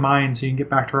that's heavily mined so you can get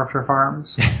back to Rupture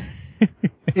Farms.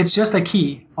 It's just a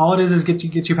key. All it is gets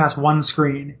you past one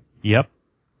screen. Yep.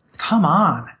 Come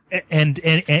on. And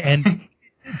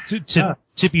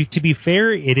to be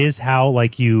fair, it is how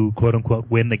you quote unquote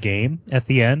win the game at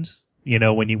the end.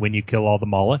 When you kill all the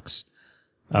Molochs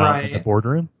right. in the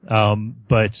boardroom.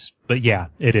 But yeah,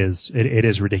 it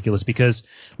is ridiculous because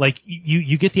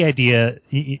you get the idea,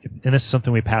 and this is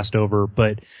something we passed over,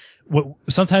 but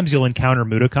sometimes you'll encounter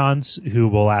Mudokons who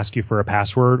will ask you for a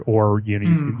password, or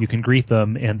you can greet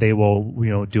them and they will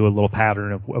do a little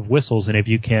pattern of whistles, and if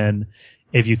you can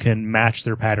match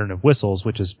their pattern of whistles,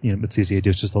 which is it's easy to do,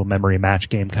 it's just a little memory match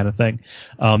game kind of thing,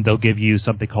 they'll give you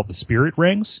something called the spirit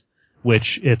rings,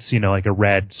 which it's like a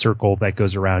red circle that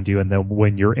goes around you, and then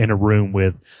when you're in a room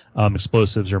with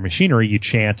explosives or machinery, you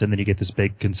chant, and then you get this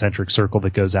big concentric circle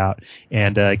that goes out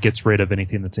and gets rid of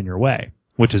anything that's in your way.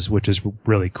 which is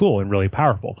really cool and really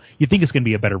powerful. You think it's going to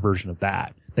be a better version of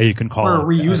that you can call or a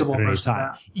reusable at any version time.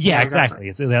 of that. Yeah, exactly.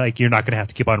 It's like you're not going to have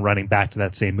to keep on running back to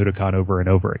that same Mudakan over and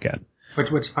over again.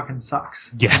 Which fucking sucks.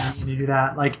 Yeah. When you do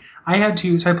that. Like, I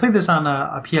played this on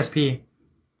a PSP,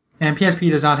 and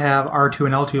PSP does not have R2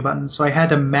 and L2 buttons, so I had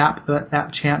to map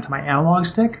that chant to my analog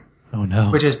stick. Oh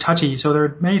no. Which is touchy. So there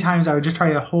are many times I would just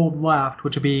try to hold left,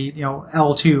 which would be,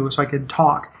 L2, so I could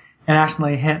talk, and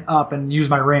accidentally hit up and use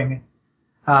my ring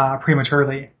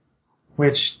prematurely,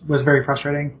 which was very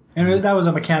frustrating. And that was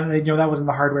a mechanic, that wasn't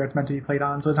the hardware it's meant to be played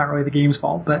on, so it's not really the game's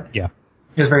fault, but yeah,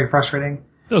 it was very frustrating.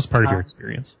 That was part of your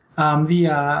experience.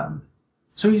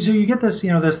 So you get this,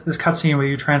 this cutscene where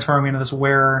you transform into this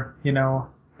wearer,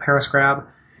 Parascrab,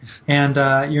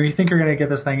 and you think you're going to get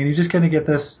this thing, and you're just going to get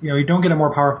this, you don't get a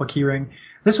more powerful keyring.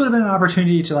 This would have been an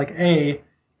opportunity to, like, A,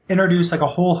 introduce, like, a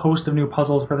whole host of new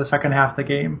puzzles for the second half of the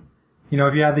game,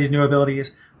 if you have these new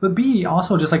abilities, but B,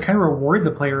 also just, like, kind of reward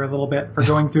the player a little bit for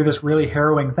going through this really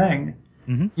harrowing thing.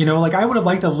 Mm-hmm. Like, I would have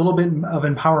liked a little bit of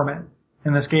empowerment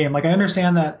in this game. Like, I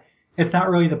understand that it's not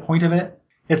really the point of it.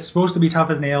 It's supposed to be tough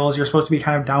as nails. You're supposed to be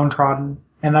kind of downtrodden,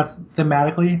 and that's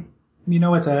thematically,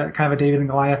 it's a kind of a David and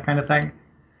Goliath kind of thing.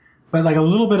 But, like, a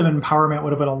little bit of empowerment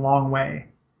would have been a long way.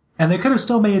 And they could have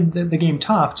still made the game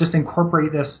tough, just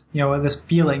incorporate this, this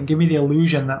feeling, give me the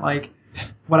illusion that, like,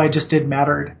 what I just did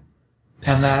mattered,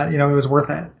 and that, it was worth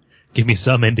it. Give me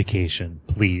some indication,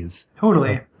 please.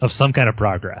 Totally. Of some kind of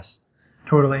progress.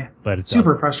 Totally. But it's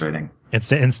super frustrating.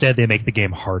 Instead, they make the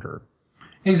game harder.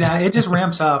 Exactly. It just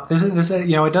ramps up.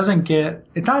 It doesn't get,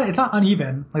 it's not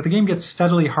uneven. Like, the game gets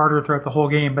steadily harder throughout the whole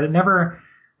game, but it's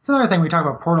another thing we talk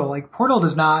about Portal. Like, Portal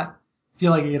does not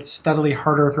feel like it gets steadily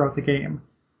harder throughout the game.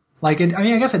 Like,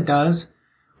 I guess it does,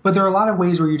 but there are a lot of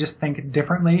ways where you just think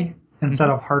differently instead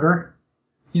of harder.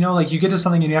 Like, you get to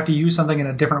something and you have to use something in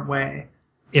a different way.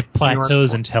 It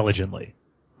plateaus intelligently.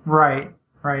 Right,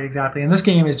 exactly. And this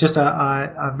game is just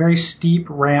a very steep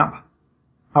ramp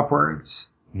upwards.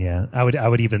 Yeah, I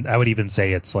would even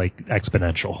say it's like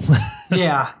exponential.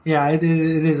 yeah, it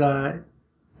is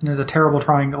a terrible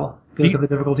triangle. The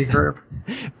difficulty curve.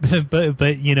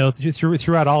 But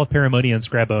throughout all of Paramonia and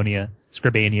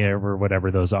Scribania, or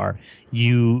whatever those are,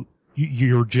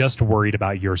 you're just worried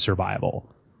about your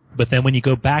survival. But then when you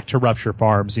go back to Rupture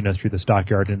Farms, through the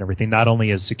stockyard and everything, not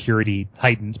only is security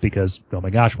heightened because, oh my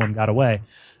gosh, one got away,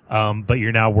 but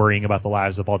you're now worrying about the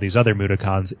lives of all these other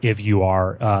Mudokons if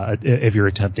you're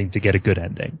attempting to get a good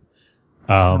ending.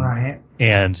 Right.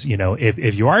 And,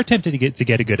 if you are attempting to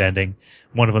get a good ending,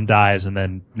 one of them dies, and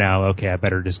then now, okay, I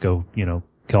better just go,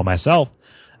 kill myself,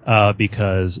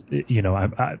 because,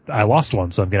 I lost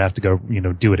one, so I'm gonna have to go,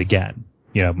 do it again.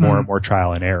 More and more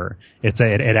trial and error.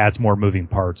 It adds more moving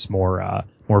parts, more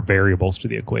variables to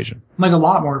the equation. Like, a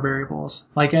lot more variables.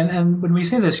 Like, and when we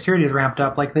say the security is ramped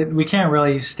up, like, we can't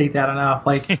really state that enough.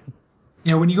 Like,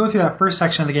 when you go through that first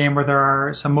section of the game where there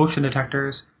are some motion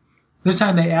detectors, this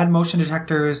time they add motion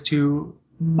detectors to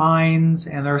mines,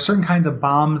 and there are certain kinds of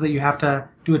bombs that you have to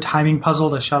do a timing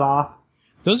puzzle to shut off.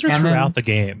 Those are throughout the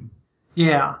game.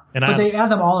 Yeah, but they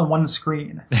add them all in one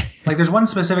screen. Like, there's one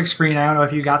specific screen, I don't know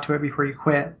if you got to it before you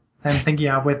quit, I'm thinking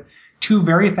of, with two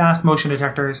very fast motion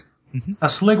detectors, a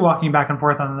slig walking back and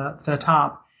forth on the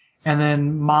top, and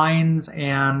then mines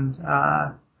and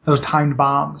those timed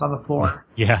bombs on the floor.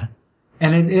 Yeah.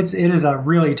 And it is a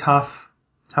really tough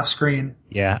screen.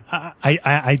 Yeah,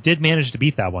 I did manage to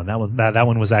beat that one. That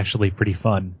one was actually pretty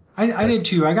fun. I did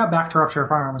too. I got back to Rupture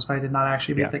Farms, but I did not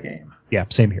actually beat the game. Yeah,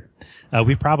 same here.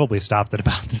 We probably stopped at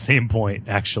about the same point,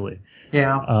 actually.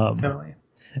 Yeah, totally.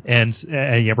 And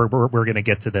we're going to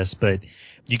get to this, but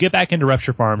you get back into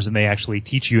Rupture Farms, and they actually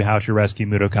teach you how to rescue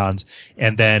Mudokons,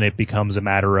 and then it becomes a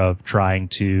matter of trying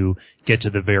to get to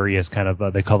the various kind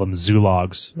of they call them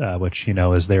zoologs, which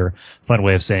is their fun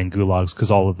way of saying gulags,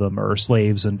 because all of them are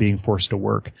slaves and being forced to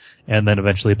work, and then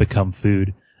eventually become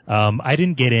food. I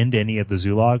didn't get into any of the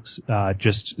zoologs,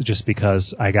 just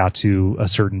because I got to a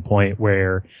certain point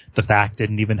where the fact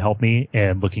didn't even help me,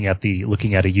 and looking at a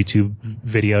YouTube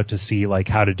video to see like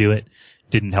how to do it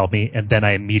didn't help me, and then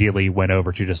I immediately went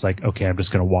over to just like, okay, I'm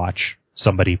just going to watch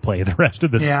somebody play the rest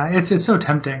of this. Yeah, it's so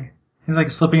tempting. It's like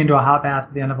slipping into a hot bath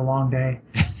at the end of a long day.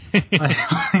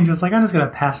 I'm just going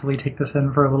to passively take this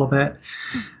in for a little bit.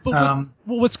 But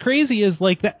what's crazy is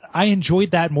like that I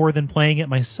enjoyed that more than playing it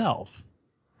myself.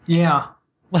 Yeah,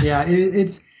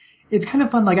 it's kind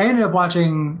of fun. Like, I ended up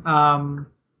watching, I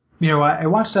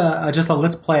watched just a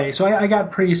Let's Play, so I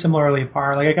got pretty similarly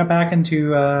far. Like, I got back into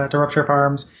to Rupture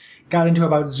Farms, got into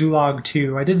about Zoolog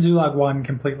 2. I did Zoolog 1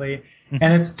 completely,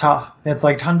 and it's tough. It's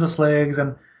like tons of sligs,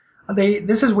 and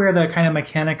this is where the kind of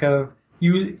mechanic of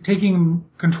taking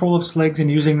control of Sligs and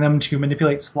using them to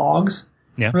manipulate Slogs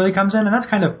really comes in, and that's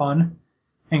kind of fun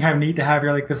and kind of neat to have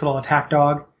your like this little attack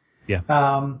dog. Yeah.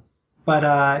 But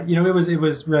it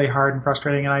was really hard and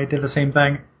frustrating, and I did the same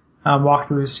thing.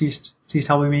 Walkthroughs ceased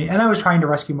helping me, and I was trying to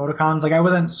rescue Modicons. Like I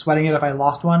wasn't sweating it if I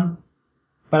lost one,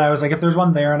 but I was like, if there's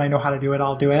one there and I know how to do it,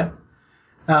 I'll do it.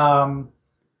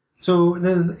 So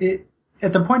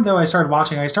at the point though I started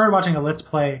watching a Let's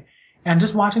Play, and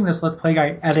just watching this Let's Play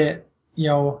guy edit,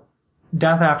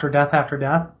 death after death after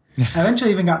death. I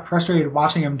eventually even got frustrated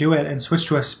watching him do it and switched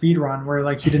to a speed run where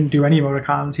like he didn't do any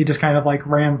Modicons. He just kind of like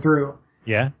ran through.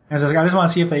 Yeah. And I was like, I just want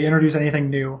to see if they introduce anything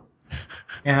new.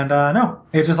 And no,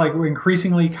 it's just like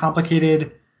increasingly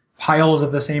complicated piles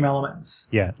of the same elements.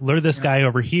 Yeah, lure this guy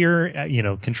over here,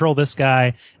 control this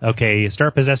guy. Okay, you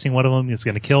start possessing one of them, it's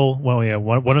going to kill, one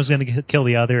of them's going to kill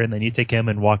the other, and then you take him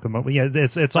and walk him over. Yeah,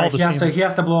 it's all the same. He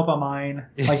has to blow up a mine.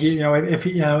 Like, if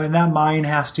and that mine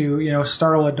has to,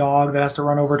 startle a dog that has to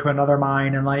run over to another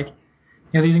mine, and like,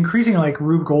 these increasing like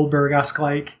Rube Goldberg-esque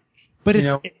like. But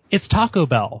it's Taco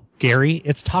Bell, Gary.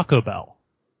 It's Taco Bell.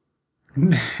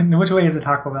 Which way is it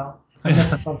Taco Bell? I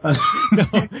guess that's something.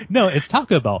 No, it's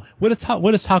Taco Bell. What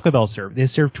does Taco Bell serve? They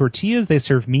serve tortillas, they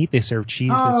serve meat, they serve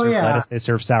cheese, they serve lettuce, they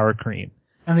serve sour cream.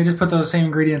 And they just put those same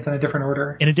ingredients in a different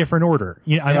order.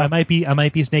 I might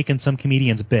be snaking some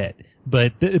comedian's bit,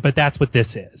 but that's what this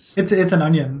is. It's an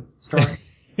onion story.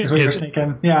 Is what you're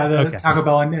thinking. Yeah, Taco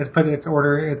Bell has put its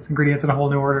ingredients in a whole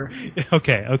new order.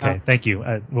 Okay. Thank you.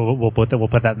 We'll put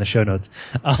that in the show notes.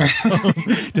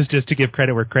 Just to give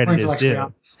credit where credit is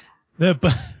due.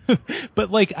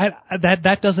 But like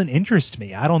that doesn't interest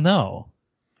me. I don't know.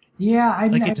 Yeah,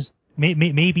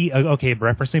 maybe okay.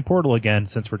 Referencing Portal again,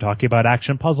 since we're talking about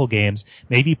action puzzle games,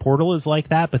 maybe Portal is like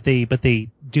that, but they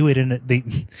do it in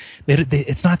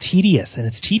it's not tedious, and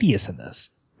it's tedious in this.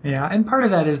 Yeah, and part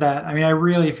of that is that, I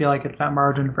really feel like it's that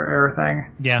margin for error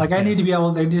thing. Yeah. Like, I need to be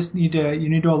able, you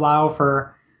need to allow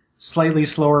for slightly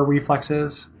slower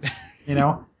reflexes,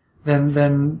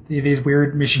 than these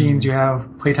weird machines you have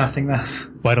playtesting this.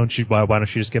 Why don't you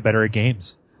just get better at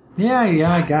games? Yeah,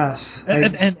 I guess.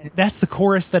 And that's the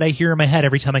chorus that I hear in my head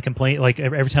every time I complain, like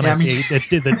every time I say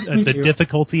the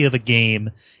difficulty of a game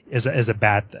is a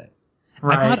bad thing.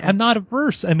 Right. I'm not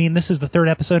averse. This is the third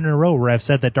episode in a row where I've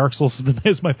said that Dark Souls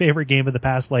is my favorite game of the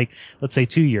past, let's say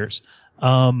 2 years.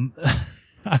 I'm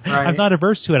not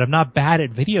averse to it. I'm not bad at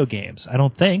video games, I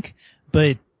don't think,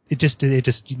 but it just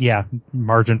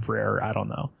margin for error. I don't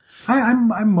know.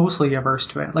 I'm mostly averse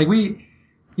to it. Like we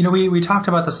talked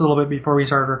about this a little bit before we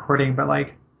started recording, but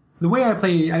like the way I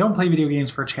play, I don't play video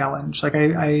games for a challenge. Like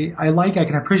I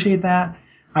can appreciate that.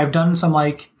 I've done some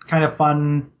like kind of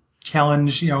fun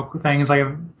challenge, things like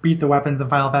I've beat the weapons in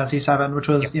Final Fantasy VII, which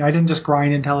was, I didn't just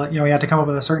grind until, you had to come up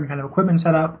with a certain kind of equipment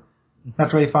setup.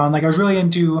 That's really fun. Like I was really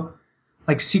into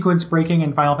like sequence breaking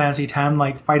in Final Fantasy X,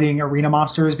 like fighting arena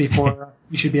monsters before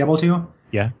you should be able to.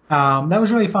 Yeah. That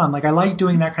was really fun. Like I like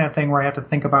doing that kind of thing where I have to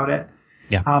think about it.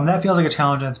 Yeah. That feels like a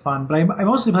challenge and it's fun. But I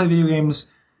mostly play video games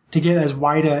to get as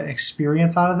wide an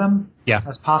experience out of them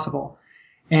as possible.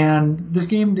 And this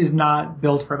game is not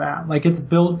built for that. Like, it's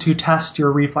built to test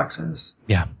your reflexes.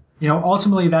 Yeah.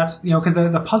 Ultimately that's, because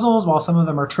the puzzles, while some of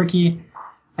them are tricky,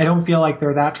 I don't feel like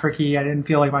they're that tricky. I didn't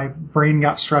feel like my brain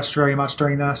got stretched very much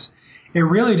during this. It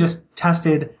really just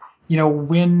tested,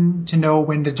 when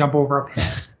to jump over a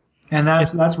pit. And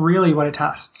that's really what it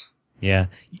tests. Yeah.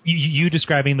 You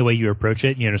describing the way you approach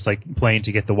it, just like playing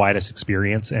to get the widest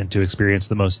experience and to experience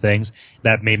the most things,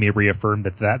 that made me reaffirm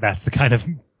that's the kind of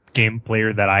game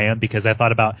player that I am, because I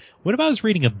thought about, what if I was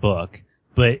reading a book,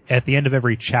 but at the end of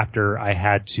every chapter I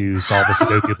had to solve a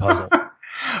Sudoku puzzle?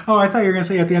 Oh, I thought you were going to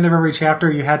say at the end of every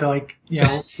chapter you had to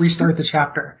restart the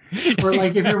chapter. Or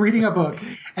like if you're reading a book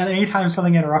and anytime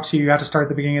something interrupts you have to start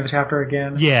the beginning of the chapter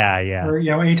again. Yeah. Or,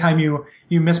 anytime you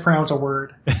mispronounce a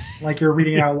word, like you're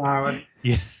reading it out loud.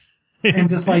 Yeah. And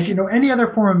just like, any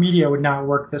other form of media would not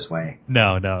work this way.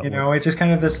 No. It's just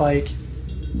kind of this like,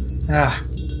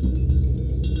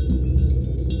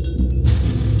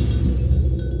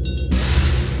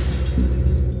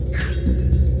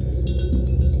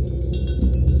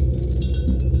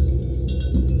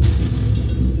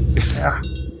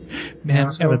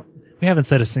 Man, we haven't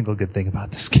said a single good thing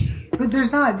about this game. But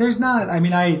there's not.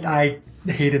 I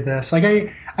hated this. Like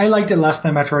I liked it less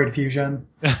than Metroid Fusion.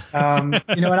 And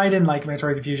I didn't like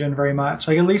Metroid Fusion very much.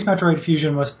 Like at least Metroid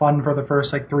Fusion was fun for the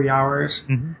first 3 hours.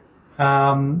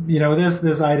 Mm-hmm.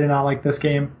 This I did not like this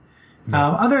game. Mm-hmm.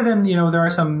 Other than there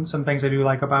are some things I do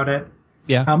like about it.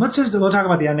 Yeah. We'll talk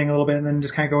about the ending a little bit and then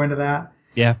just kind of go into that.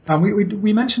 Yeah.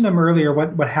 We mentioned them earlier.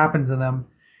 What happens in them.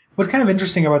 what's kind of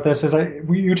interesting about this is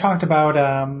you talked about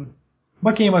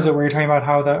what game was it where you're talking about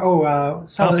how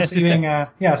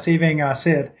saving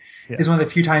Sid is one of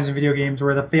the few times in video games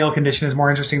where the fail condition is more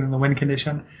interesting than the win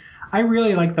condition. I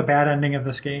really like the bad ending of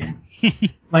this game.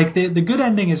 Like the good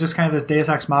ending is just kind of this Deus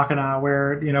Ex Machina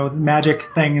where, magic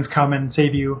things come and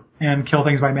save you and kill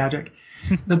things by magic.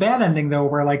 The bad ending though,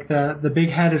 where like the big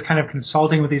head is kind of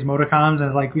consulting with these Modicons and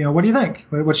is like, what do you think?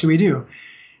 What should we do?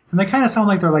 And they kind of sound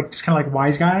like they're like just kind of like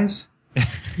wise guys.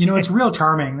 It's real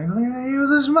charming. They're like, he was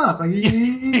a schmuck.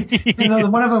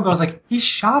 Like, one of them goes like, he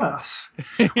shot us,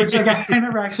 which like I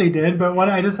never actually did, but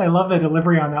I love the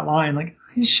delivery on that line. Like,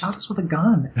 he shot us with a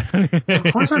gun.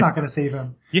 Of course we're not going to save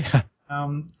him. Yeah.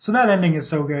 So that ending is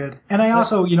so good. And I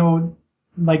also,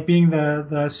 like being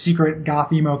the secret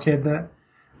goth emo kid that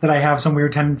I have some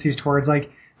weird tendencies towards, like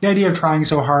the idea of trying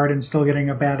so hard and still getting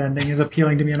a bad ending is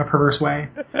appealing to me in a perverse way.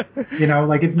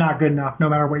 Like it's not good enough no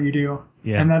matter what you do.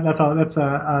 Yeah. And that's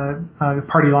a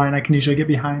party line I can usually get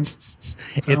behind.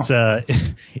 So. It's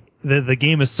the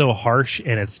game is so harsh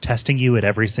and it's testing you at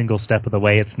every single step of the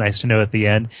way. It's nice to know at the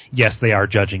end, yes, they are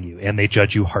judging you and they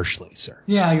judge you harshly, sir.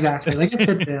 Yeah, exactly. Like it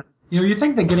fits in. You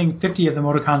think that getting 50 of the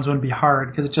Modicons wouldn't be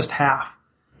hard because it's just half.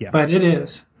 Yeah. But it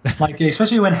is. Like,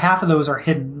 especially when half of those are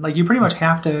hidden. Like, you pretty much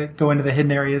have to go into the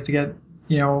hidden areas to get,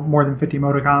 more than 50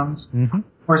 Modicons. Mm-hmm.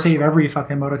 Or save every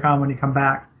fucking Modicon when you come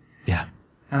back. Yeah.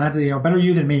 And that's, better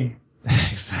you than me.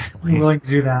 Exactly. I'm willing to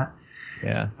do that.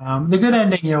 Yeah. The good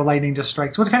ending, lightning just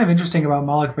strikes. What's kind of interesting about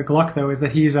Moloch the Gluck, though, is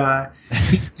that he's on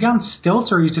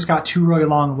stilts or he's just got two really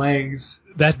long legs.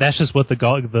 That's just what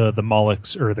the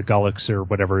Molochs or the Gulliks or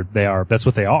whatever they are. That's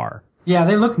what they are. Yeah,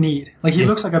 they look neat. Like he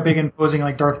looks like a big imposing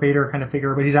like Darth Vader kind of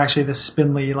figure, but he's actually this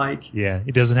spindly like. Yeah,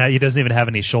 he doesn't even have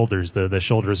any shoulders. The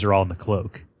shoulders are all in the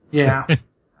cloak. Yeah,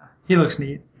 he looks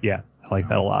neat. Yeah, I like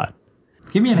that a lot.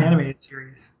 Give me an animated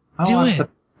series. I'll watch the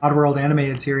Oddworld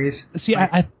animated series. See,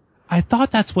 I thought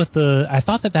that's what the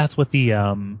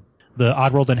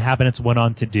Oddworld inhabitants went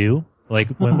on to do. Like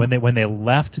when they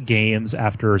left games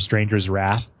after Stranger's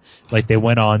Wrath, like they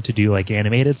went on to do like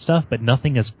animated stuff, but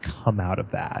nothing has come out of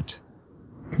that.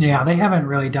 Yeah, they haven't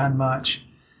really done much.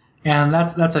 And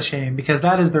that's a shame because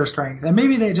that is their strength. And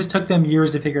maybe they just took them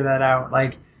years to figure that out.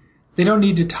 Like they don't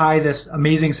need to tie this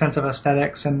amazing sense of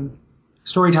aesthetics and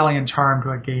storytelling and charm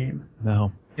to a game.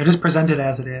 No. Just present it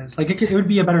as it is. Like it would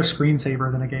be a better screensaver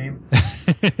than a game.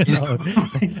 No,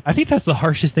 I think that's the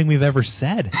harshest thing we've ever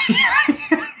said.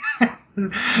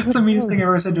 That's the meanest thing I've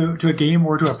ever said to a game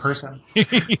or to a person.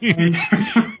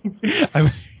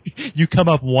 You come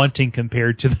up wanting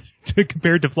compared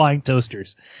to flying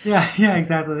toasters. Yeah,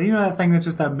 exactly. That thing that's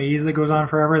just that maze that goes on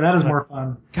forever. That is more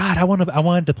fun. God, I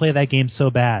wanted to play that game so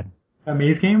bad. A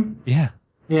maze game? Yeah.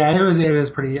 Yeah, it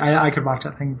was pretty. I could watch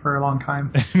that thing for a long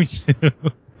time. Me too.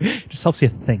 It just helps you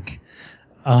think.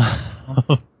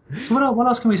 So what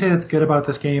else can we say that's good about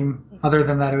this game other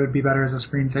than that it would be better as a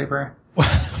screensaver?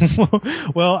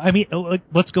 Well, I mean,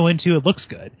 let's go into it looks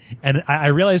good. And I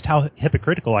realized how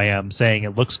hypocritical I am saying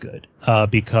it looks good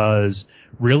because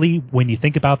really when you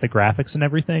think about the graphics and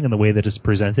everything and the way that it's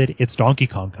presented, it's Donkey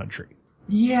Kong Country.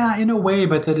 Yeah, in a way,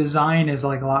 but the design is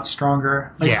like a lot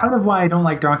stronger. Like part of why I don't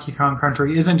like Donkey Kong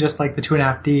Country isn't just like the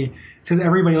 2.5D. It's because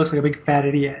everybody looks like a big fat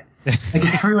idiot.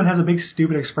 Like everyone has a big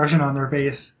stupid expression on their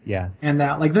face. Yeah. And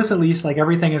that like this at least like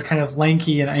everything is kind of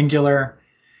lanky and angular.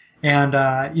 And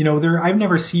I've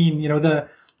never seen, the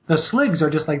sligs are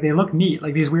just like they look neat,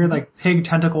 like these weird like pig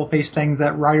tentacle face things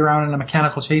that ride around in a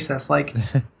mechanical chassis, like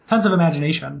tons of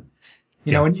imagination.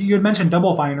 You know, and you had mentioned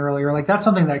Double Fine earlier, like that's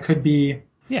something that could be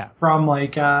from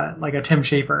like a Tim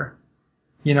Schafer.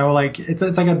 Like it's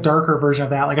like a darker version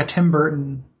of that, like a Tim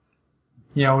Burton,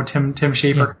 Tim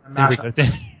Schafer mashup.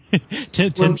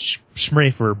 Tim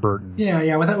Schmafer Burton.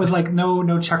 Yeah, with like no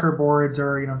checkerboards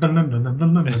or no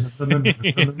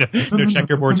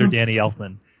checkerboards or Danny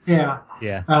Elfman. Yeah.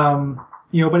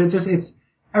 But it's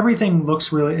everything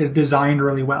is designed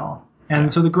really well,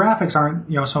 and so the graphics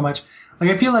aren't so much.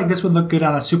 Like I feel like this would look good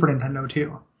on a Super Nintendo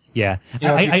too. Yeah,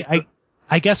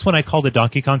 I guess when I called it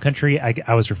Donkey Kong Country,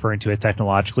 I was referring to it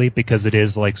technologically because it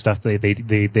is like stuff they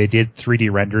did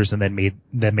 3D renders and then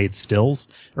made stills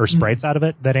or sprites out of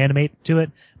it that animate to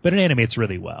it, but it animates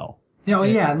really well. It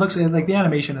looks like the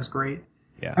animation is great.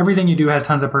 Yeah. Everything you do has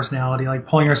tons of personality, like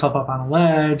pulling yourself up on a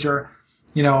ledge or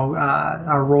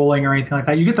rolling or anything like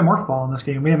that. You get the morph ball in this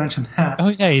game. We didn't mention that. Oh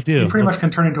yeah, you do. You pretty much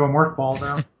can turn into a morph ball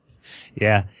though.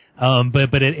 Yeah.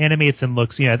 But it animates and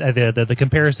looks, the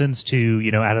comparisons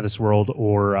to, Out of This World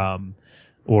or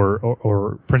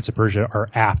or Prince of Persia are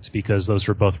apt because those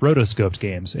were both rotoscoped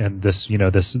games, and this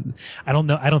I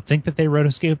don't think that they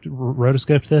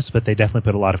rotoscoped this, but they definitely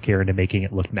put a lot of care into making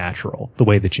it look natural the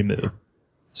way that you move.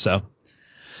 So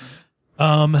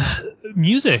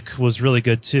music was really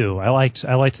good too. I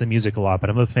liked the music a lot, but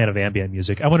I'm a fan of ambient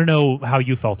music. I want to know how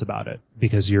you felt about it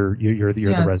because you're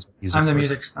the resident music. I'm the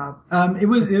music snob. It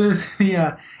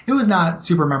was not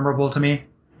super memorable to me.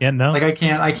 Yeah, no. Like I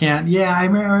can't. Yeah, I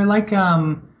like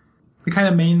the kind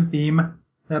of main theme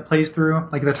that plays through,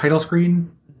 like the title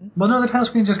screen. Mm-hmm. Well, no, the title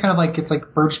screen's just kind of like it's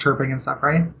like birds chirping and stuff,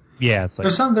 right? Yeah, it's like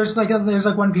there's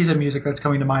one piece of music that's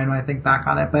coming to mind when I think back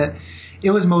on it, but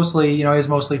it was mostly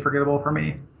forgettable for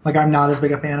me. Like I'm not as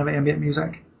big a fan of ambient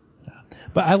music.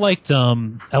 But I liked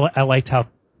how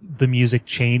the music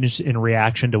changed in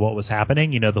reaction to what was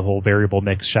happening. The whole variable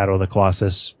mix, Shadow of the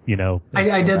Colossus.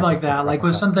 I did like that. Like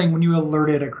with something when you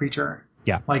alerted a creature.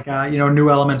 Yeah. Like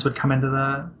new elements would come into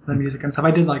the music and stuff.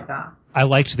 I did like that. I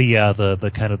liked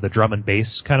the kind of the drum and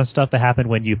bass kind of stuff that happened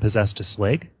when you possessed a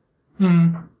Slig.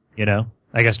 Mm.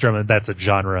 I guess that's a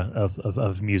genre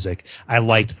of music. I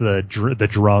liked the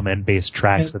drum and bass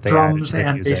tracks that they added to drums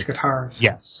and music. Bass guitars.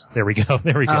 Yes, there we go.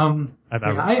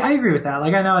 I agree with that.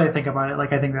 Like I know that I think about it.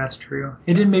 Like I think that's true.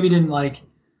 It didn't like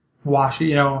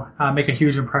make a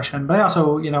huge impression, but I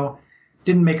also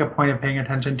didn't make a point of paying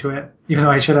attention to it, even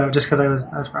though I should have, just because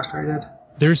I was frustrated.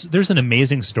 There's an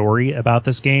amazing story about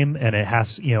this game, and it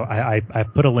has, I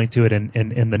put a link to it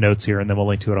in the notes here, and then we'll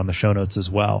link to it on the show notes as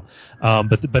well.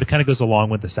 But it kind of goes along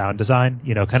with the sound design,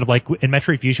 kind of like in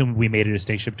Metroid Fusion, we made a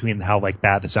distinction between how like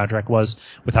bad the soundtrack was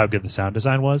with how good the sound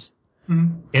design was.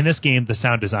 Mm-hmm. In this game, the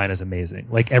sound design is amazing.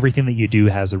 Like everything that you do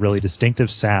has a really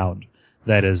distinctive sound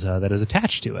that is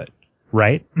attached to it,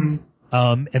 right?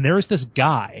 Mm-hmm. And there was this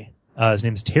guy, his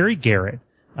name's Terry Garrett.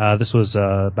 This was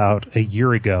about a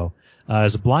year ago.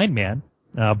 As a blind man,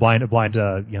 blind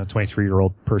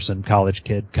 23-year-old person, college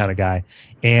kid kind of guy,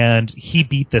 and he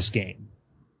beat this game.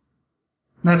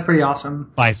 That's pretty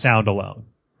awesome. By sound alone.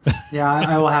 Yeah,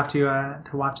 I will have to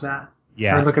watch that.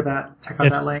 Yeah, or look at that. Check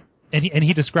out that link. And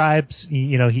he describes,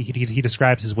 he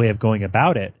describes his way of going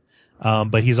about it.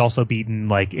 But he's also beaten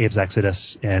like Abe's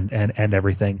Exodus and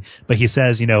everything. But he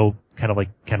says, kind of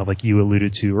like you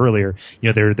alluded to earlier,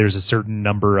 there's a certain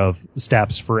number of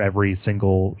steps for every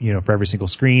single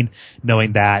screen,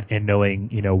 knowing that and knowing,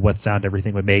 what sound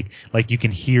everything would make. Like you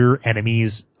can hear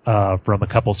enemies, from a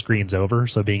couple screens over.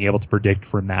 So being able to predict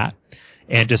from that.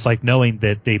 And just like knowing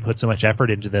that they put so much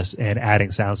effort into this and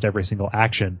adding sounds to every single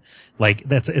action, like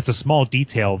it's a small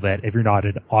detail that if you're not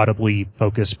an audibly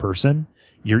focused person,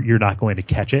 you're not going to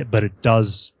catch it, but it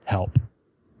does help.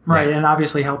 Right, and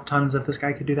obviously help tons if this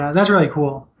guy could do that. That's really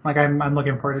cool. Like I'm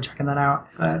looking forward to checking that out.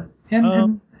 But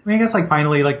I guess like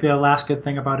finally, like the last good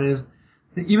thing about it is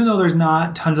that even though there's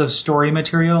not tons of story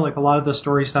material, like a lot of the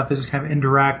story stuff is kind of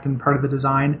indirect and part of the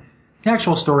design, the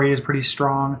actual story is pretty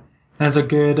strong and it's a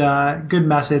good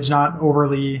message, not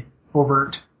overly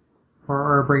overt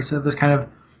or abrasive. This kind of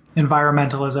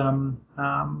environmentalism,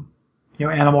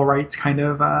 animal rights kind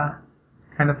of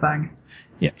thing.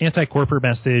 Yeah, anti-corporate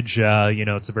message.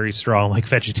 It's a very strong, like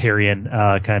vegetarian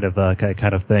kind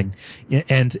of thing,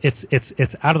 and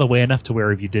it's out of the way enough to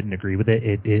where if you didn't agree with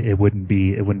it, it wouldn't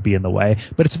be in the way.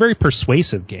 But it's a very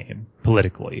persuasive game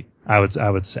politically. I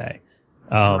would say,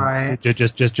 right.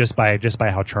 just by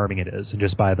how charming it is, and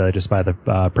just by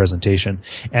the presentation.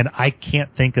 And I can't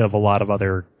think of a lot of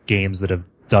other games that have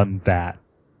done that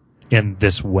in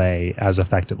this way as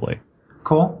effectively.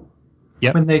 Cool.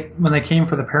 Yep. When they came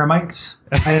for the paramites,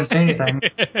 I didn't say anything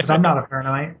because I'm not a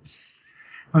paramite.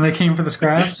 When they came for the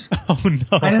scrabs, oh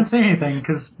no, I didn't say anything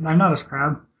because I'm not a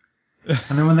scrab.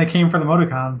 And then when they came for the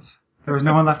Modicons, there was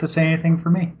no one left to say anything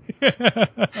for me.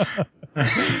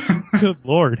 Good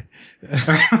Lord.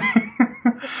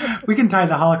 We can tie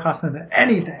the Holocaust into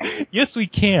anything. Yes, we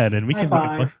can, and we can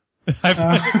make it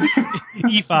fun.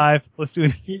 E5. Let's do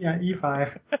it. Yeah,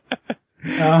 E5.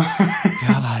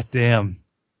 God damn.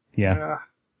 Yeah.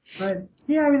 But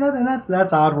yeah, I mean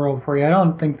that's Oddworld for you. I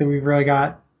don't think that we've really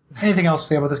got anything else to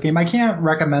say about this game. I can't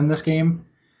recommend this game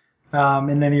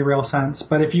in any real sense.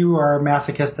 But if you are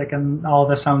masochistic and all of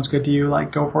this sounds good to you,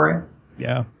 like go for it.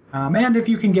 Yeah. And if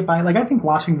you can get by, like I think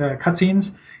watching the cutscenes,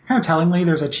 kind of tellingly,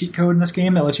 there's a cheat code in this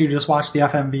game that lets you just watch the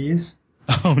FMVs.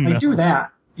 Oh no. Like do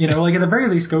that. Like at the very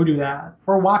least, go do that,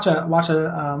 or watch a.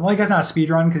 Well, I guess not a speed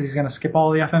run because he's going to skip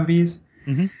all the FMVs.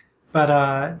 Mm-hmm. But,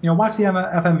 watch the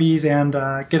FMVs and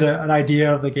get an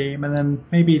idea of the game, and then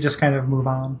maybe just kind of move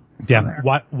on. Yeah,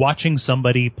 watching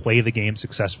somebody play the game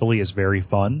successfully is very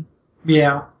fun.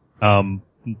 Yeah.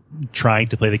 Trying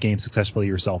to play the game successfully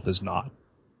yourself is not.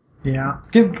 Yeah,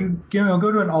 go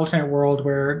to an alternate world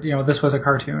where this was a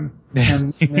cartoon,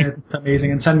 and it's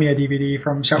amazing. And send me a DVD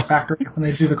from Shout Factory when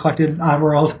they do the collected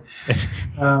Oddworld.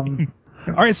 All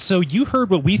right, so you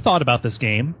heard what we thought about this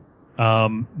game.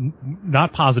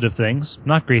 Not positive things,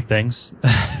 not great things.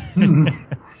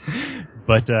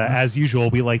 But as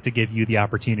usual, we like to give you the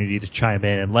opportunity to chime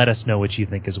in and let us know what you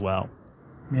think as well.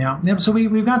 Yeah. Yep. So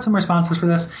we've got some responses for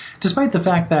this, despite the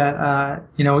fact that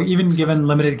even given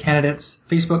limited candidates,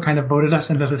 Facebook kind of voted us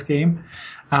into this game.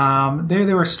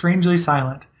 They were strangely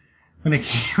silent when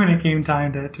it came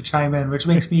time to chime in, which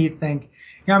makes me think.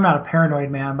 I'm not a paranoid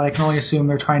man, but I can only assume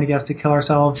they're trying to get us to kill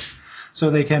ourselves so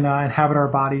they can inhabit our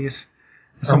bodies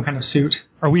in some kind of suit.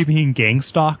 Are we being gang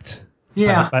stalked?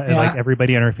 Yeah, Like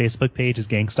everybody on our Facebook page is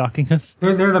gang stalking us.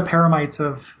 They're the paramites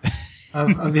of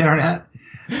the internet.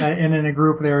 And in a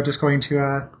group, they were just going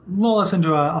to lull us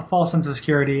into a false sense of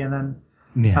security and then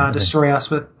destroy us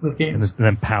with games. And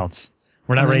then pounce.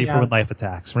 We're not ready for when life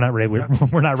attacks. We're not ready.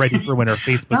 We're not ready for when our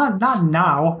Facebook. Not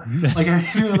now.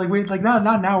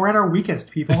 Not now. We're at our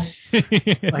weakest, people. Don't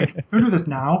do this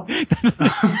now.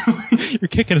 You're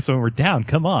kicking us when we're down.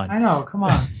 Come on. I know. Come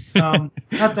on.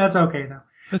 That's okay though.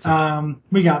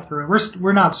 We got through it.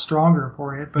 We're not stronger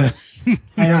for it, but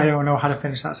I don't know how to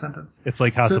finish that sentence. It's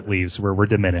like House of Leaves, where we're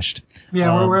diminished.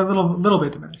 Yeah, we're a little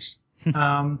bit diminished.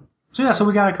 So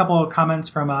we got a couple of comments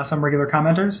from some regular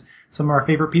commenters, some of our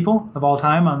favorite people of all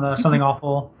time on the Something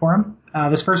Awful forum.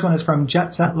 This first one is from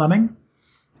Jet Set Lemming,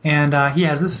 and he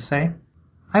has this to say: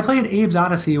 I played Abe's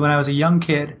Oddysee when I was a young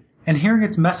kid, and hearing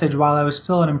its message while I was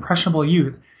still an impressionable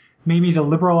youth made me the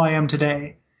liberal I am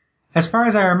today. As far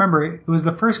as I remember, it was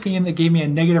the first game that gave me a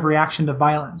negative reaction to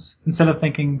violence, instead of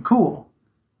thinking, cool.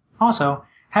 Also,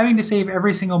 having to save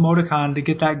every single emoticon to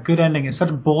get that good ending is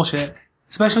such bullshit,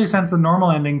 especially since the normal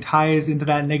ending ties into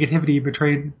that negatively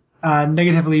betrayed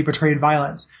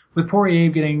violence, with poor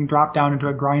Abe getting dropped down into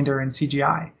a grinder in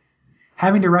CGI.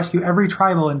 Having to rescue every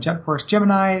tribal in Jet Force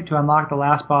Gemini to unlock the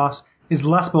last boss is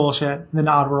less bullshit than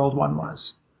Oddworld 1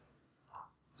 was.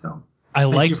 So... I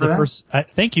liked the first.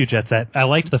 Thank you, Jet Set. I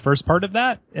liked the first part of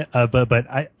that, but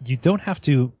you don't have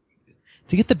to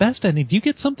get the best ending. Do you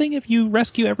get something if you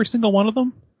rescue every single one of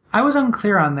them? I was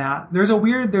unclear on that. There's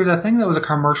a thing that was a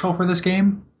commercial for this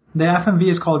game. The FMV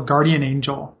is called Guardian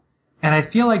Angel, and I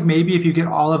feel like maybe if you get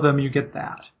all of them, you get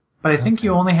that. But I think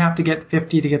you only have to get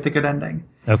 50 to get the good ending.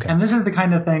 Okay. And this is the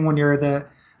kind of thing when you're the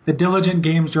diligent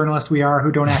games journalist we are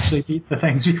who don't actually beat the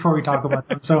things before we talk about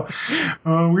them. So,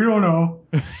 we don't know.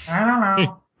 I don't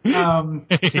know.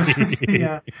 But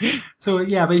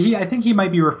I think he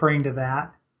might be referring to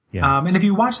that. Yeah. And if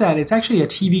you watch that, it's actually a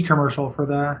TV commercial for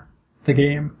the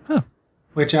game. Huh.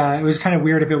 Which, it was kind of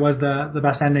weird if it was the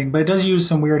best ending, but it does use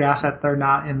some weird assets that are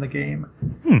not in the game.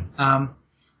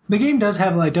 The game does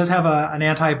have an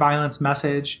anti-violence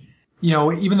message,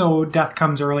 even though death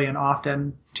comes early and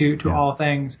often to all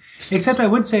things. Except I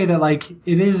would say that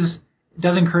it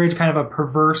does encourage kind of a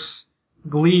perverse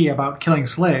glee about killing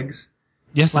sligs.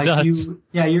 Yes, it does.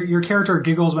 Your character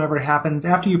giggles whenever it happens.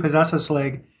 After you possess a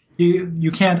slig,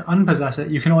 you can't unpossess it.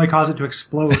 You can only cause it to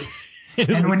explode.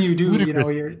 And when you do,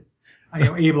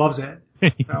 Abe loves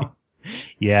it. So.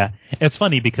 Yeah, it's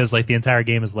funny because the entire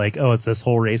game is it's this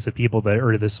whole race of people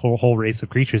or this whole race of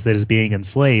creatures that is being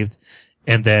enslaved.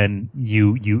 And then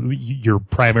your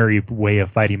primary way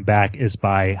of fighting back is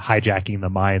by hijacking the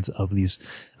minds of these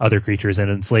other creatures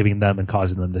and enslaving them and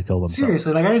causing them to kill themselves.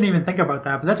 Seriously, I didn't even think about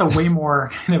that, but that's a way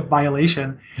more kind of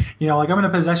violation. I'm going to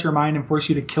possess your mind and force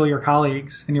you to kill your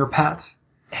colleagues and your pets.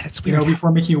 And it's weird.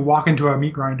 Before making you walk into a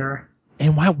meat grinder.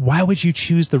 And why would you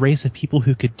choose the race of people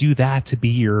who could do that to be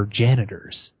your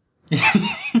janitors?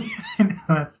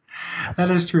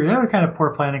 That is true. That was kind of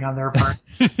poor planning on their part.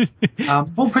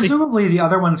 Presumably the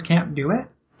other ones can't do it.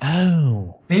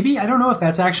 Oh. Maybe, I don't know if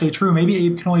that's actually true. Maybe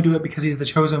Abe can only do it because he's the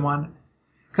chosen one.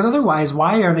 Because otherwise,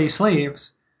 why are they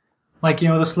slaves?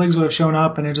 The sligs would have shown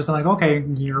up and it's just been okay,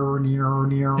 near,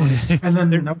 and then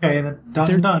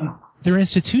done. They're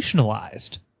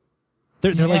institutionalized.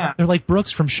 They're like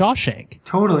Brooks from Shawshank.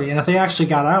 Totally. And if they actually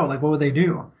got out, what would they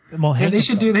do? Well, they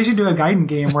should do a Gaiden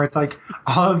game where it's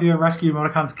all of the rescue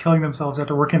emoticons killing themselves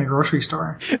after working in a grocery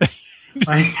store.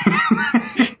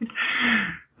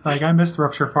 I missed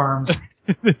Rupture Farms.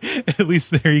 At least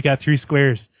there you got 3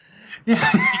 squares.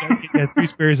 Yeah. You got 3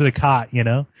 squares of a cot,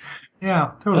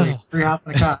 Yeah, totally. 3 hots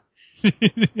and a cot.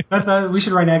 We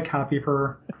should write ad copy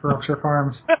for Rupture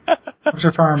Farms.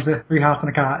 Rupture Farms, 3 hots and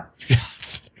a cot.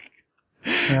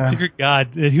 Dear God,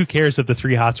 who cares if the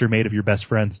 3 hots are made of your best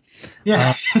friends?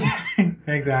 Yeah,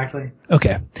 exactly.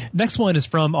 Okay. Next one is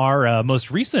from our most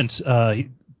recent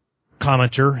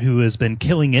commenter who has been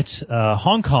killing it,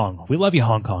 Hong Kong. We love you,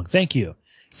 Hong Kong. Thank you.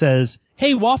 Says,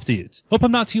 hey, Waff Dudes. Hope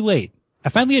I'm not too late. I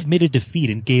finally admitted defeat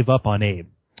and gave up on Abe.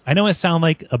 I know I sound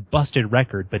like a busted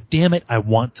record, but damn it, I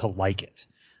want to like it.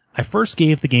 I first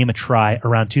gave the game a try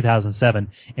around 2007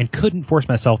 and couldn't force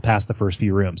myself past the first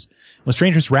few rooms. When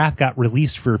Stranger's Wrath got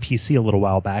released for PC a little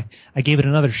while back, I gave it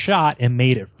another shot and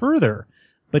made it further,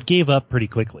 but gave up pretty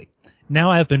quickly.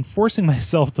 Now I have been forcing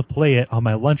myself to play it on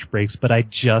my lunch breaks, but I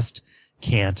just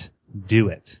can't do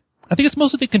it. I think it's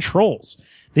mostly the controls.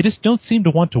 They just don't seem to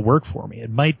want to work for me. It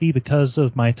might be because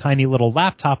of my tiny little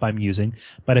laptop I'm using,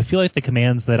 but I feel like the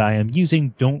commands that I am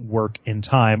using don't work in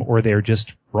time, or they're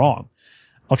just wrong.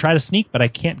 I'll try to sneak, but I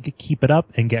can't keep it up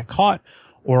and get caught,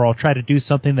 or I'll try to do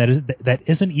something that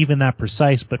isn't even that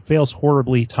precise, but fails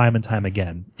horribly time and time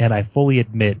again. And I fully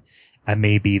admit I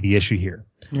may be the issue here.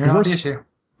 You're not the issue.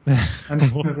 I'm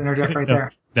just going to interject right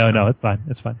there. No, it's fine.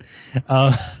 It's fine.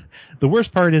 The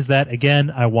worst part is that, again,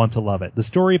 I want to love it. The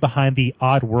story behind the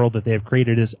Oddworld that they have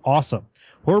created is awesome.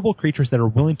 Horrible creatures that are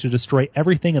willing to destroy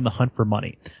everything in the hunt for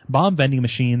money. Bomb vending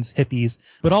machines, hippies,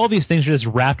 but all these things are just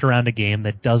wrapped around a game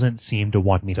that doesn't seem to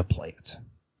want me to play it.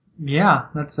 Yeah,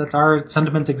 that's our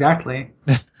sentiments exactly.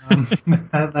 That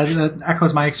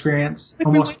echoes my experience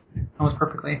almost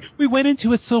perfectly. We went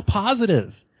into it so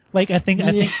positive. Like I think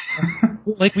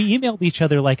like we emailed each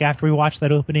other like after we watched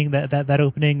that opening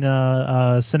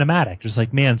cinematic, just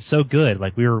like, man, so good.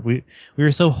 Like we were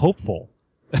so hopeful.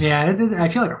 Yeah, I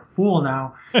feel like a fool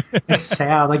now. It's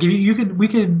sad. Like we could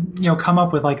come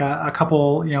up with like a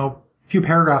couple few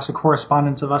paragraphs of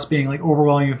correspondence of us being like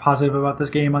overwhelmingly positive about this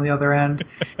game on the other end,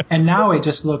 and now it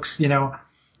just looks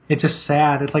it's just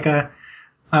sad. It's like a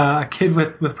kid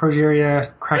with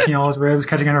progeria cracking all his ribs,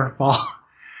 catching under a ball.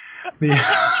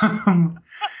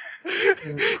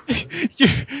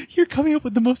 You're coming up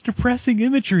with the most depressing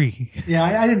imagery. Yeah,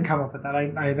 I didn't come up with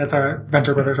that. That's our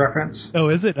Venture Brothers reference. Oh,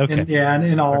 is it? Okay.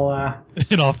 In all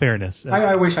in all fairness,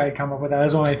 I wish I had come up with that.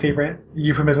 That's one of my favorite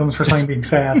euphemisms for something being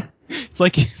sad. It's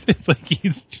like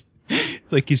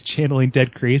he's channeling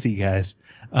Dead Crazy, guys.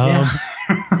 Yeah.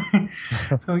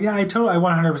 So yeah, I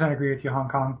 100% agree with you, Hong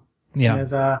Kong. Yeah.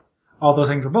 Because all those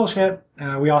things were bullshit.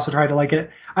 We also tried to like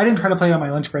it. I didn't try to play it on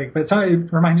my lunch break, but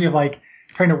it reminds me of like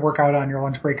trying to work out on your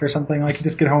lunch break or something. Like you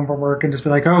just get home from work and just be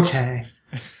like, okay,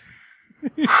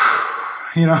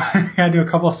 I gotta do a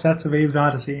couple of sets of Abe's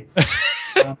Oddysee.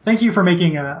 Thank you for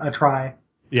making a try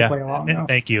to play along. Yeah,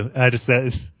 thank you. I just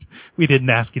said we didn't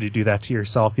ask you to do that to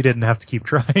yourself. You didn't have to keep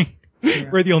trying. Yeah.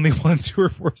 We're the only ones who are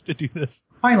forced to do this.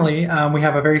 Finally, we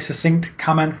have a very succinct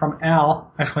comment from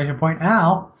Al!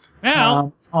 Al!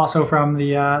 Al! Also from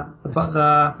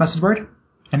the message board.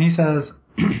 And he says,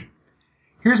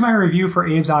 here's my review for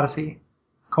Abe's Oddysee,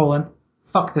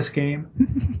 fuck this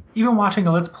game. Even watching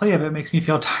a let's play of it makes me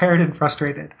feel tired and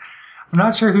frustrated. I'm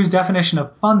not sure whose definition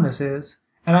of fun this is,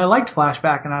 and I liked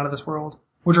Flashback and Out of This World,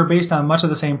 which are based on much of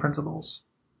the same principles.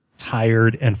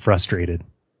 Tired and frustrated.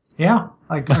 Yeah,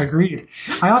 I agreed.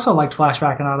 I also liked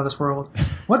Flashback and Out of This World.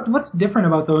 What's different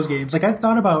about those games? Like, I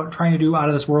thought about trying to do Out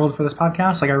of This World for this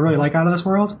podcast. Like, I really like Out of This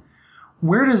World.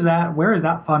 Where is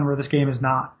that fun where this game is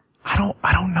not? I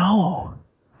don't know.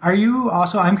 Are you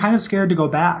also? I'm kind of scared to go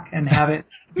back and have it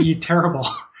be terrible.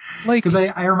 Like, because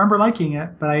I remember liking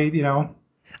it, but I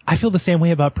feel the same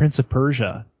way about Prince of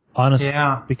Persia, honestly.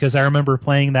 Yeah. Because I remember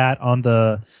playing that on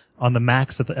the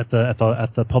Macs at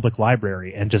the public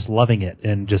library and just loving it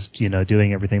and just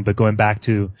doing everything, but going back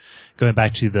to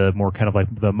the more kind of like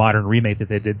the modern remake that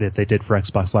they did for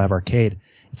Xbox Live Arcade.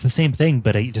 It's the same thing,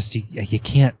 but you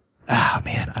can't.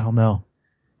 Man, I don't know.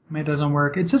 It doesn't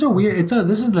work. It's such a weird.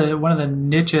 This is one of the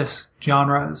nichest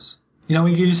genres. When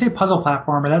you say puzzle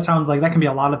platformer, that sounds like that can be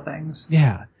a lot of things.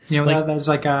 Yeah. That's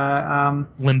like a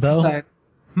Limbo.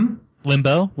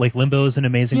 Limbo? Like Limbo is an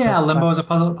amazing. Yeah, Limbo is a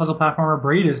puzzle platformer.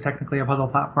 Braid is technically a puzzle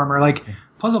platformer. Like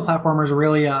puzzle platformer is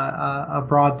really a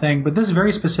broad thing, but this is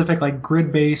very specific, like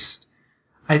grid based.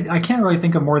 I can't really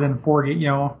think of more than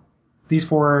these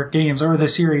 4 games or the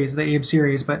series, the Abe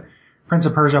series, but Prince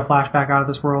of Persia, Flashback, Out of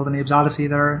This World, and Abe's Oddysee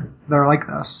that are like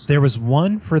this. There was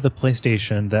one for the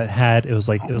PlayStation that had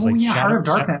Heart of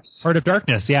Darkness. Heart of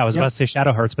Darkness. Yeah, I was about to say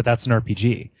Shadow Hearts, but that's an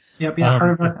RPG. Yep. Yeah,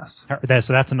 Heart of Darkness.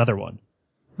 So that's another one.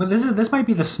 But this might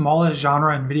be the smallest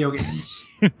genre in video games.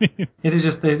 It is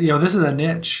just this is a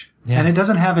niche, and it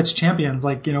doesn't have its champions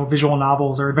like visual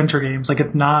novels or adventure games. Like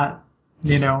it's not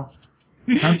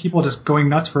aren't people just going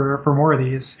nuts for more of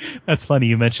these? That's funny.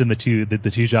 You mentioned the two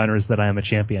genres that I am a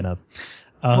champion of.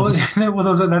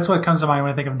 That's what comes to mind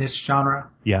when I think of niche genre.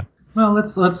 Yeah. Well,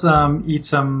 let's eat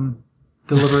some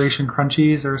Deliberation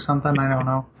Crunchies or something. I don't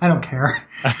know. I don't care.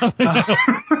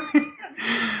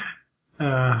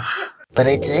 But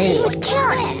it's Abe. He was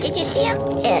killing it. Did you see him?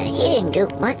 Yeah, he didn't do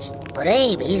much. But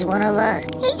Abe, he's one of us.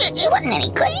 He wasn't any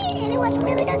good. He wasn't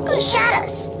really that good. He shot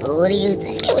us. But what do you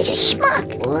think? He was a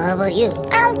schmuck. Well, how about you?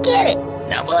 I don't get it.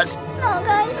 No, boss. No,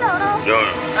 guys, no.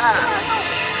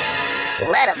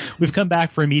 Let him. We've come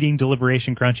back from eating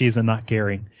deliberation crunchies and not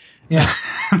caring. Yeah.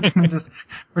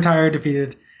 We're tired,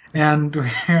 defeated. And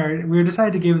we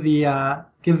decided to give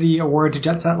the award to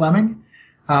Jet Set Lemming.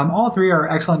 All three are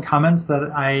excellent comments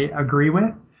that I agree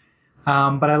with.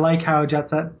 But I like how Jet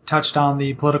Set touched on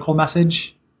the political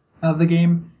message of the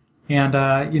game. And,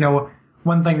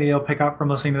 one thing that you'll pick up from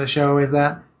listening to the show is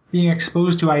that being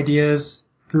exposed to ideas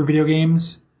through video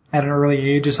games at an early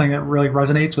age is something that really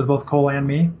resonates with both Cole and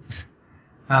me.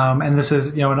 And this is,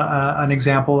 an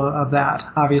example of that,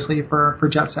 obviously, for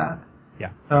Jet Set.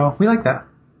 Yeah. So we like that.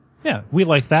 Yeah, we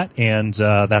like that, and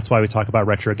that's why we talk about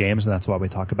retro games, and that's why we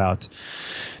talk about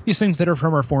these things that are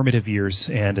from our formative years,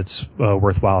 and it's a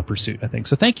worthwhile pursuit, I think.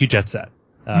 So thank you, Jet Set.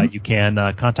 You can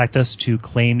contact us to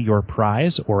claim your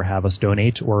prize or have us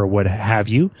donate or what have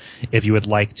you. If you would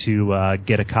like to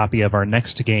get a copy of our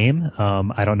next game,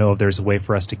 I don't know if there's a way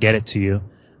for us to get it to you,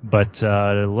 but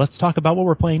let's talk about what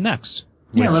we're playing next.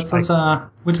 Yeah, there's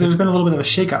been a little bit of a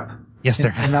shake-up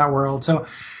in that world. So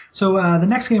the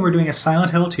next game we're doing is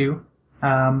Silent Hill 2.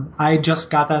 I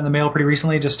just got that in the mail pretty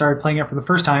recently, just started playing it for the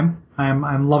first time.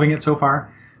 I'm loving it so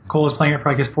far. Cole is playing it for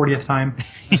like his 40th time,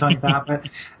 or something like that.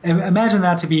 But imagine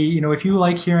that to be, if you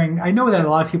like hearing, I know that a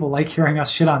lot of people like hearing us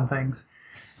shit on things.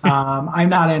 I'm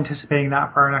not anticipating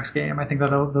that for our next game. I think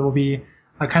that there will be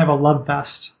a kind of a love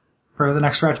fest for the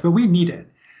next stretch, but we need it.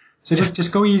 So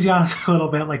just go easy on us a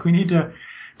little bit. Like we need to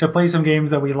play some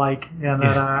games that we like and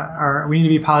that we need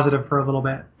to be positive for a little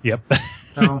bit. Yep.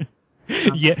 So,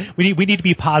 yeah, we need to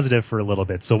be positive for a little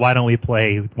bit. So why don't we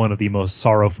play one of the most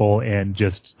sorrowful and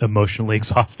just emotionally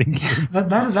exhausting games?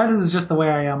 That is just the way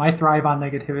I am. I thrive on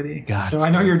negativity. Gosh, so I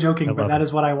know you're joking, but that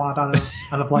is what I want out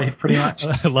of life, pretty much.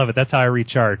 I love it. That's how I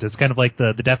recharge. It's kind of like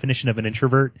the definition of an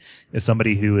introvert is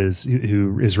somebody who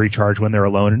is recharged when they're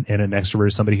alone, and an extrovert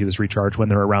is somebody who is recharged when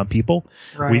they're around people.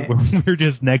 Right. We're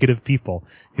just negative people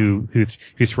who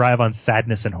thrive on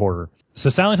sadness and horror. So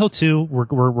Silent Hill 2,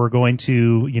 we're going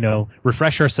to,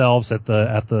 refresh ourselves at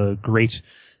the great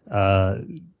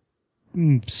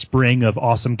spring of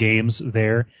awesome games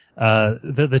there.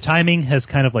 The timing has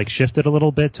kind of like shifted a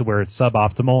little bit to where it's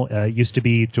suboptimal. It used to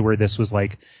be to where this was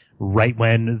like right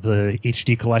when the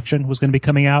HD collection was going to be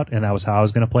coming out, and that was how I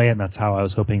was going to play it, and that's how I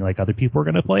was hoping like other people were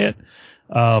going to play it.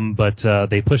 But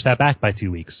they pushed that back by 2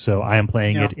 weeks, so I am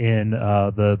playing it in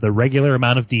the regular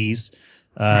amount of Ds.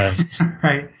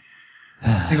 Right.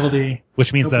 Single D.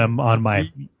 Which means that I'm on my...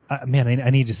 I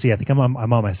need to see. I think I'm on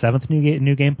my 7th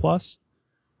New Game Plus.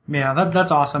 Yeah,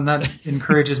 that's awesome. That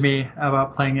encourages me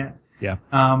about playing it. Yeah.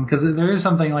 Because there is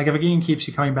something, like if a game keeps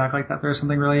you coming back like that, there's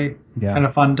something really kind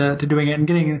of fun to doing it and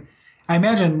getting... I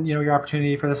imagine, your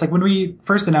opportunity for this. Like when we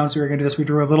first announced we were going to do this, we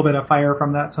drew a little bit of fire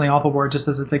from that Something Awful board just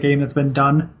as it's a game that's been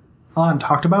done and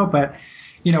talked about. But,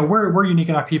 we're unique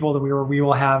enough people that we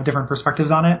will have different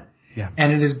perspectives on it. Yeah.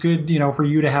 And it is good, for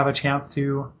you to have a chance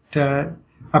to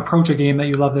approach a game that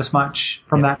you love this much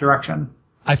from that direction.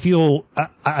 I feel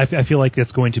like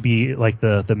it's going to be like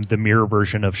the mirror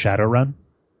version of Shadowrun,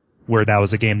 where that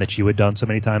was a game that you had done so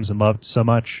many times and loved so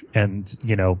much, and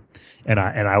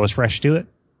I was fresh to it.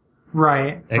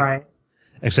 Right.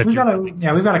 Except we've got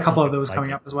a couple of those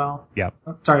coming up as well. Yeah.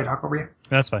 Oh, sorry to talk over you.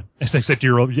 That's fine. Except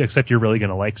you're really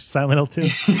going to like Silent Hill 2.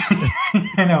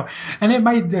 I know, and it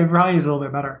probably is a little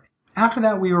bit better. After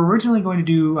that, we were originally going to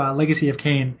do Legacy of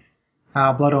Kain,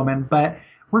 Blood Omen, but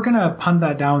we're going to punt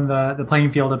that down the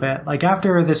playing field a bit. Like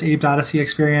after this Abe's Oddysee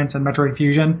experience and Metroid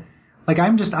Fusion, like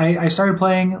I started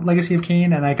playing Legacy of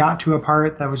Kain and I got to a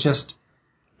part that was just,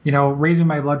 raising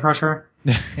my blood pressure.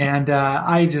 And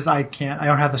I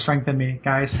don't have the strength in me,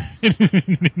 guys.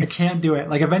 I can't do it.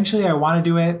 Like eventually I want to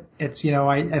do it. It's,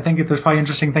 I think there's probably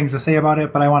interesting things to say about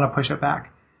it, but I want to push it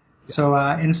back. So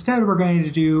instead we're going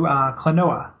to do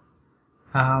Klonoa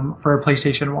for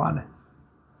PlayStation 1.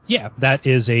 Yeah, that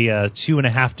is a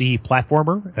 2.5D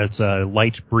platformer. It's a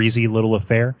light, breezy little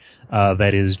affair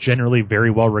that is generally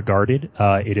very well regarded.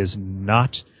 It is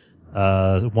not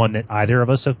one that either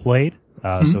of us have played.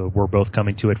 So we're both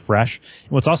coming to it fresh.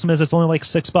 And what's awesome is it's only like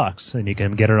 $6, and you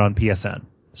can get it on PSN.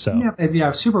 So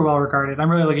yeah, super well regarded. I'm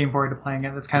really looking forward to playing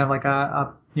it. It's kind of like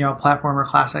a platformer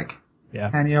classic. Yeah,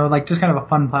 and like just kind of a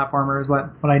fun platformer is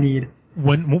what I need.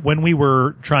 When we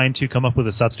were trying to come up with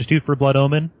a substitute for Blood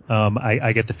Omen,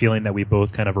 I get the feeling that we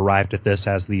both kind of arrived at this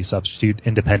as the substitute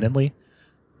independently.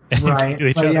 Right.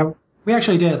 Yeah, we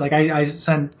actually did. Like I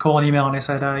sent Cole an email and I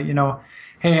said,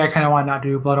 hey, I kind of want not to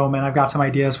do Blood Omen. I've got some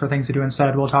ideas for things to do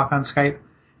instead. We'll talk on Skype.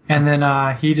 And then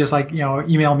he just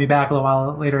emailed me back a little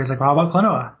while later. He's like, well, how about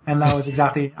Klonoa? And that was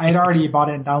exactly, I had already bought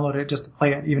it and downloaded it just to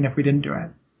play it, even if we didn't do it.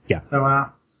 Yeah. So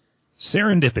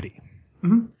serendipity.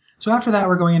 Mm-hmm. So after that,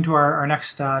 we're going into our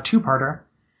next two-parter,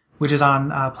 which is on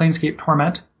Planescape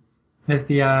Torment.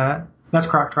 That's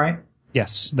correct, right?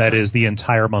 Yes, that is the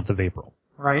entire month of April.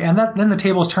 Right, and then the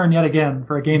tables turn yet again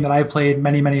for a game that I've played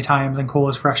many, many times and Cole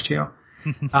is fresh to.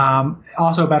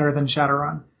 Also better than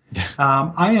Shadowrun.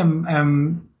 I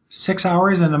am 6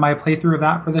 hours into my playthrough of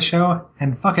that for the show,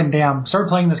 and fucking damn, start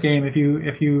playing this game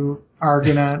if you are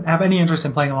gonna have any interest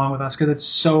in playing along with us, because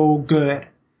it's so good.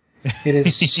 It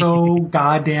is so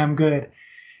goddamn good.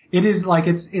 It is like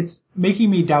it's making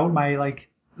me doubt my like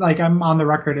I'm on the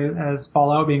record as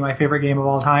Fallout being my favorite game of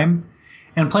all time,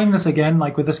 and playing this again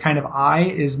like with this kind of eye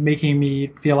is making me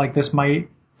feel like this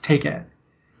might take it.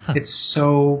 It's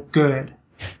so good.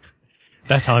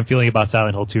 That's how I'm feeling about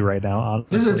Silent Hill 2 right now.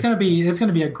 Honestly. It's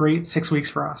gonna be a great 6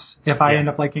 weeks for us if I end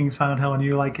up liking Silent Hill and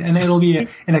you like, and it'll be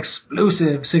an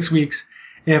explosive 6 weeks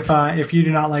if you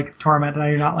do not like Torment and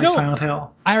I do not like Silent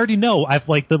Hill. I already know I've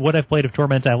liked what I've played of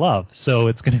Torment I love, so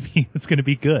it's gonna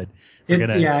be good.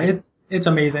 It's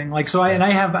amazing. Like so,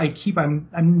 I keep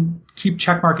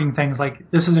checkmarking things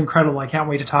like this is incredible. I can't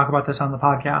wait to talk about this on the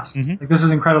podcast. Mm-hmm. Like this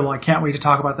is incredible. I can't wait to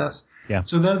talk about this. Yeah.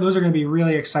 So those are going to be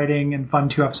really exciting and fun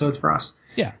 2 episodes for us.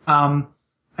 Yeah.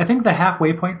 I think the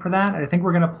halfway point for that, I think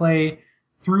we're going to play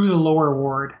through the lower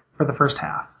ward for the first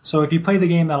half. So if you play the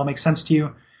game, that'll make sense to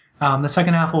you. The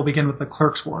second half will begin with the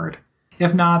Clerk's Ward.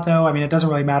 If not, though, I mean, it doesn't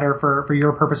really matter for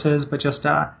your purposes, but just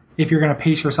if you're going to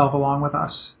pace yourself along with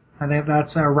us. I think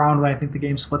that's around what I think the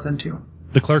game splits into.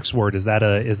 The Clerk's Ward, is that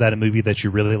a movie that you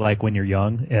really like when you're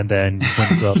young, and then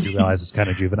when you grow up you realize it's kind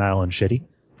of juvenile and shitty?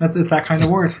 It's that kind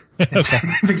of ward. It's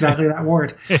exactly that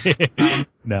ward.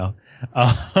 No.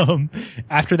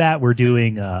 After that, we're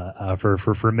doing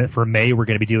for May we're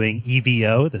going to be doing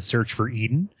EVO, the Search for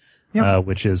Eden,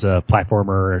 which is a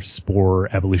platformer, spore,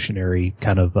 evolutionary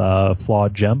kind of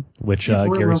flawed gem. Which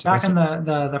we're back in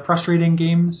the frustrating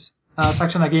games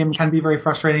section. That game can be very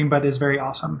frustrating, but is very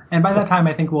awesome. And by that time,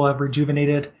 I think we'll have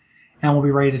rejuvenated, and we'll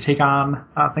be ready to take on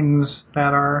things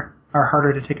that are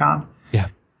harder to take on. Yeah.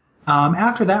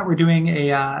 After that, we're doing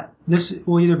this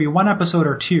will either be 1 episode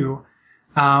or 2.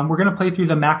 We're going to play through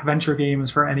the Mac Venture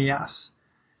games for NES.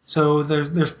 So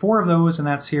there's 4 of those in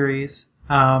that series.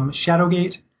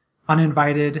 Shadowgate,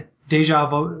 Uninvited, Deja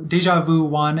Vu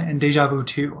 1, and Deja Vu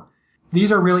 2.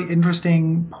 These are really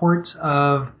interesting ports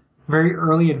of very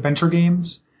early adventure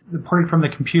games, ported from the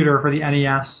computer for the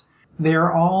NES. They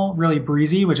are all really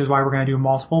breezy, which is why we're going to do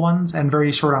multiple ones, and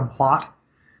very short on plot.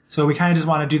 So we kind of just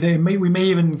want to do them. We may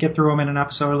even get through them in an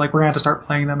episode. Like we're going to have to start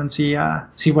playing them and see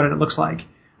what it looks like.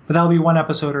 But that'll be 1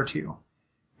 episode or 2.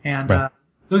 And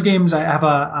those games, I have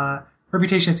a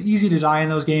reputation. It's easy to die in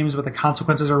those games, but the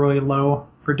consequences are really low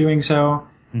for doing so.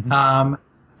 Mm-hmm.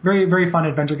 Very, very fun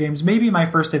adventure games. Maybe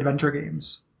my first adventure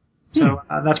games. So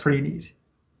that's pretty neat.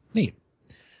 Neat.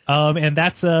 And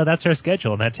that's our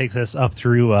schedule, and that takes us up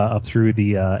through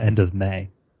the end of May.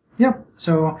 Yep.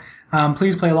 So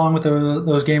please play along with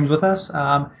those games with us.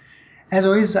 As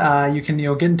always, you can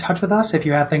get in touch with us if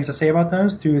you have things to say about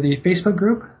those through the Facebook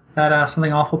group, that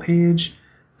Something Awful page,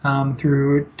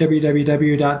 through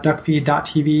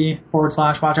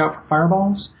www.duckfeed.tv/watch out for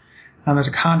fireballs. There's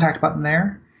a contact button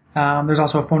there. There's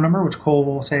also a phone number, which Cole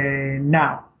will say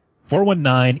now.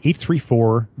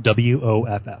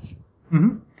 419-834-WOFF.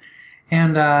 Mm-hmm.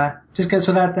 And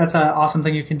that's an awesome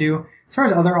thing you can do. As far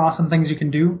as other awesome things you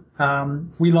can do,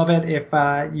 we love it if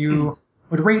you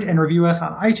would rate and review us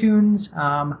on iTunes.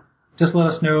 Just let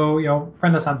us know,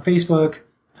 friend us on Facebook,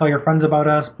 tell your friends about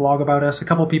us, blog about us. A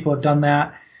couple of people have done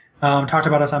that, talked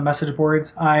about us on message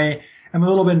boards. I am a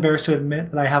little bit embarrassed to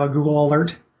admit that I have a Google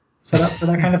alert set up for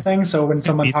that kind of thing. So when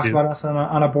someone talks about us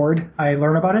on a board, I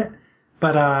learn about it.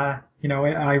 But, I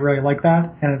really like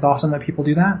that, and it's awesome that people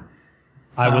do that.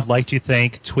 I would like to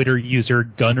thank Twitter user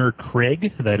Gunnar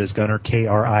Krigg, that is Gunnar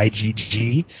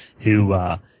Krigg, who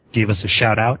gave us a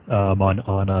shout out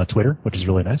on Twitter, which is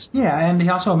really nice. Yeah, and he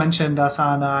also mentioned us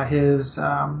on his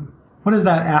what is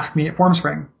that? Ask Me at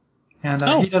Formspring, and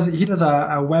he does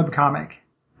a web comic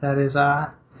that is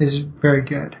very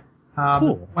good.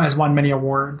 Cool. Has won many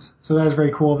awards, so that is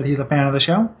very cool that he's a fan of the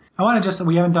show. I want to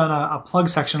we haven't done a plug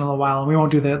section in a while, and we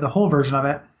won't do the whole version of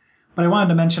it. But I wanted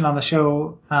to mention on the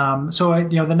show,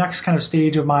 the next kind of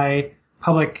stage of my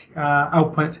public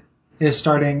output is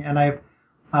starting, and I've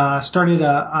started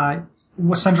a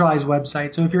centralized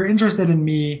website. So if you're interested in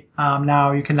me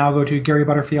now, you can now go to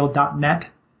GaryButterfield.net,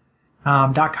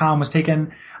 .com was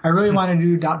taken. I really wanted to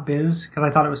do .biz because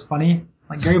I thought it was funny,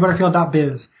 like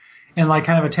GaryButterfield.biz, in like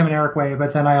kind of a Tim and Eric way.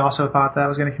 But then I also thought that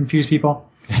was going to confuse people,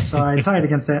 so I decided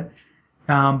against it.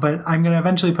 But I'm going to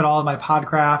eventually put all of my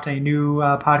Podcraft, a new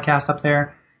podcast up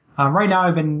there. Right now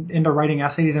I've been into writing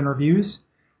essays and reviews.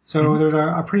 So there's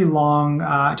a pretty long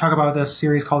talk about this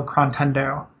series called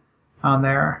Crontendo on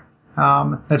there.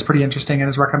 That's pretty interesting and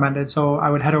is recommended. So I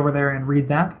would head over there and read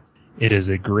that. It is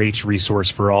a great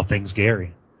resource for all things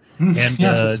Gary. And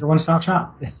yes, it's your one-stop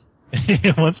shop.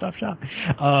 One-stop shop.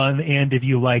 And if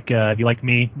you like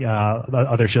me,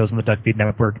 other shows on the Duck Feed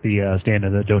Network, the Stand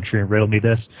and the Don't Tree and Riddle Me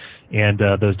This, and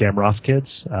those damn Ross Kids,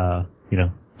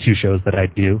 2 shows that I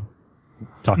do,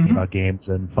 talking about games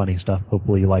and funny stuff.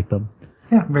 Hopefully you like them.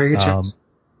 Yeah, very good shows.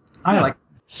 I like.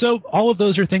 So all of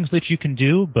those are things that you can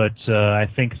do, but I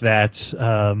think that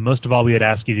most of all we would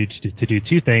ask you to do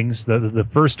 2 things. The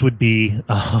first would be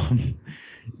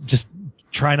just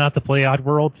try not to play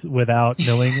Oddworld without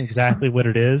knowing exactly what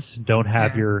it is. Don't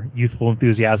have your youthful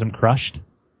enthusiasm crushed.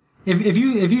 If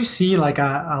you see like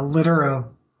a litter of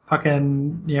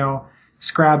fucking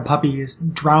scrab puppies,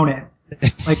 drown it.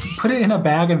 Like put it in a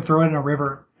bag and throw it in a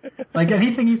river. Like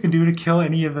anything you can do to kill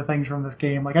any of the things from this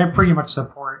game, like I pretty much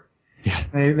support. Yeah.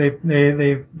 They've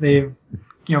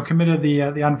committed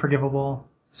the unforgivable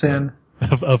sin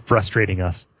of frustrating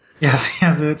us. Yes,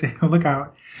 look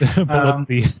out. But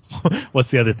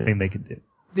what's the other thing they can do?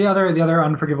 The other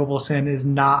unforgivable sin is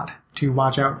not to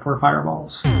watch out for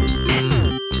fireballs.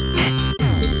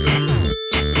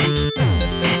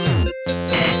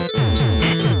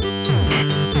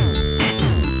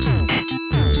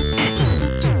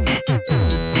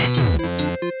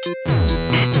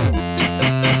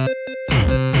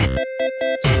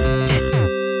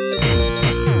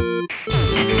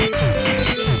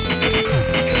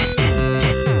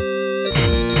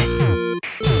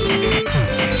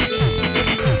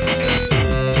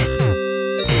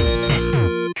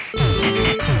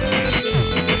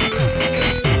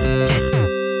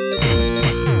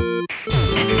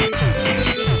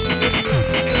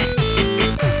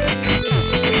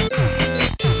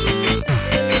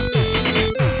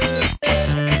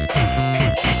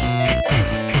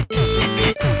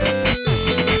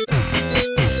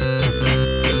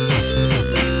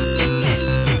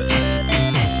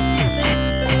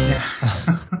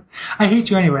 I hate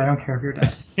you anyway. I don't care if you're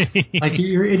dead. Like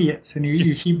you're idiots, and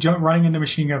you keep running into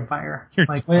machine gun fire.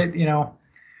 Like what,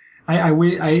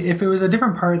 if it was a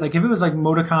different part, like if it was like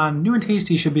Moticon, New and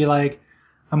Tasty should be like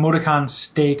a Moticon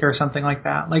steak or something like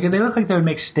that. Like they look like they would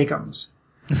make steakums.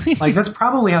 Like that's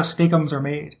probably how steakums are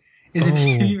made. Is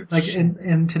if you like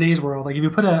in today's world, like if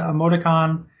you put a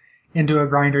Moticon into a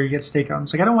grinder, you get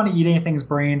steakums. Like I don't want to eat anything's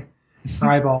brain or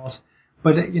eyeballs.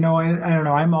 But, I don't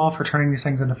know. I'm all for turning these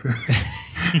things into food.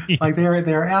 Like,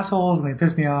 they're assholes, and they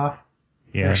piss me off.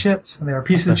 Yeah. They're shits, and they're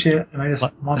pieces of shit, and I just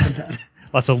want them dead.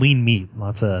 Lots of lean meat.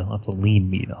 Lots of lean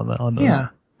meat on those. Yeah.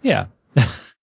 Yeah.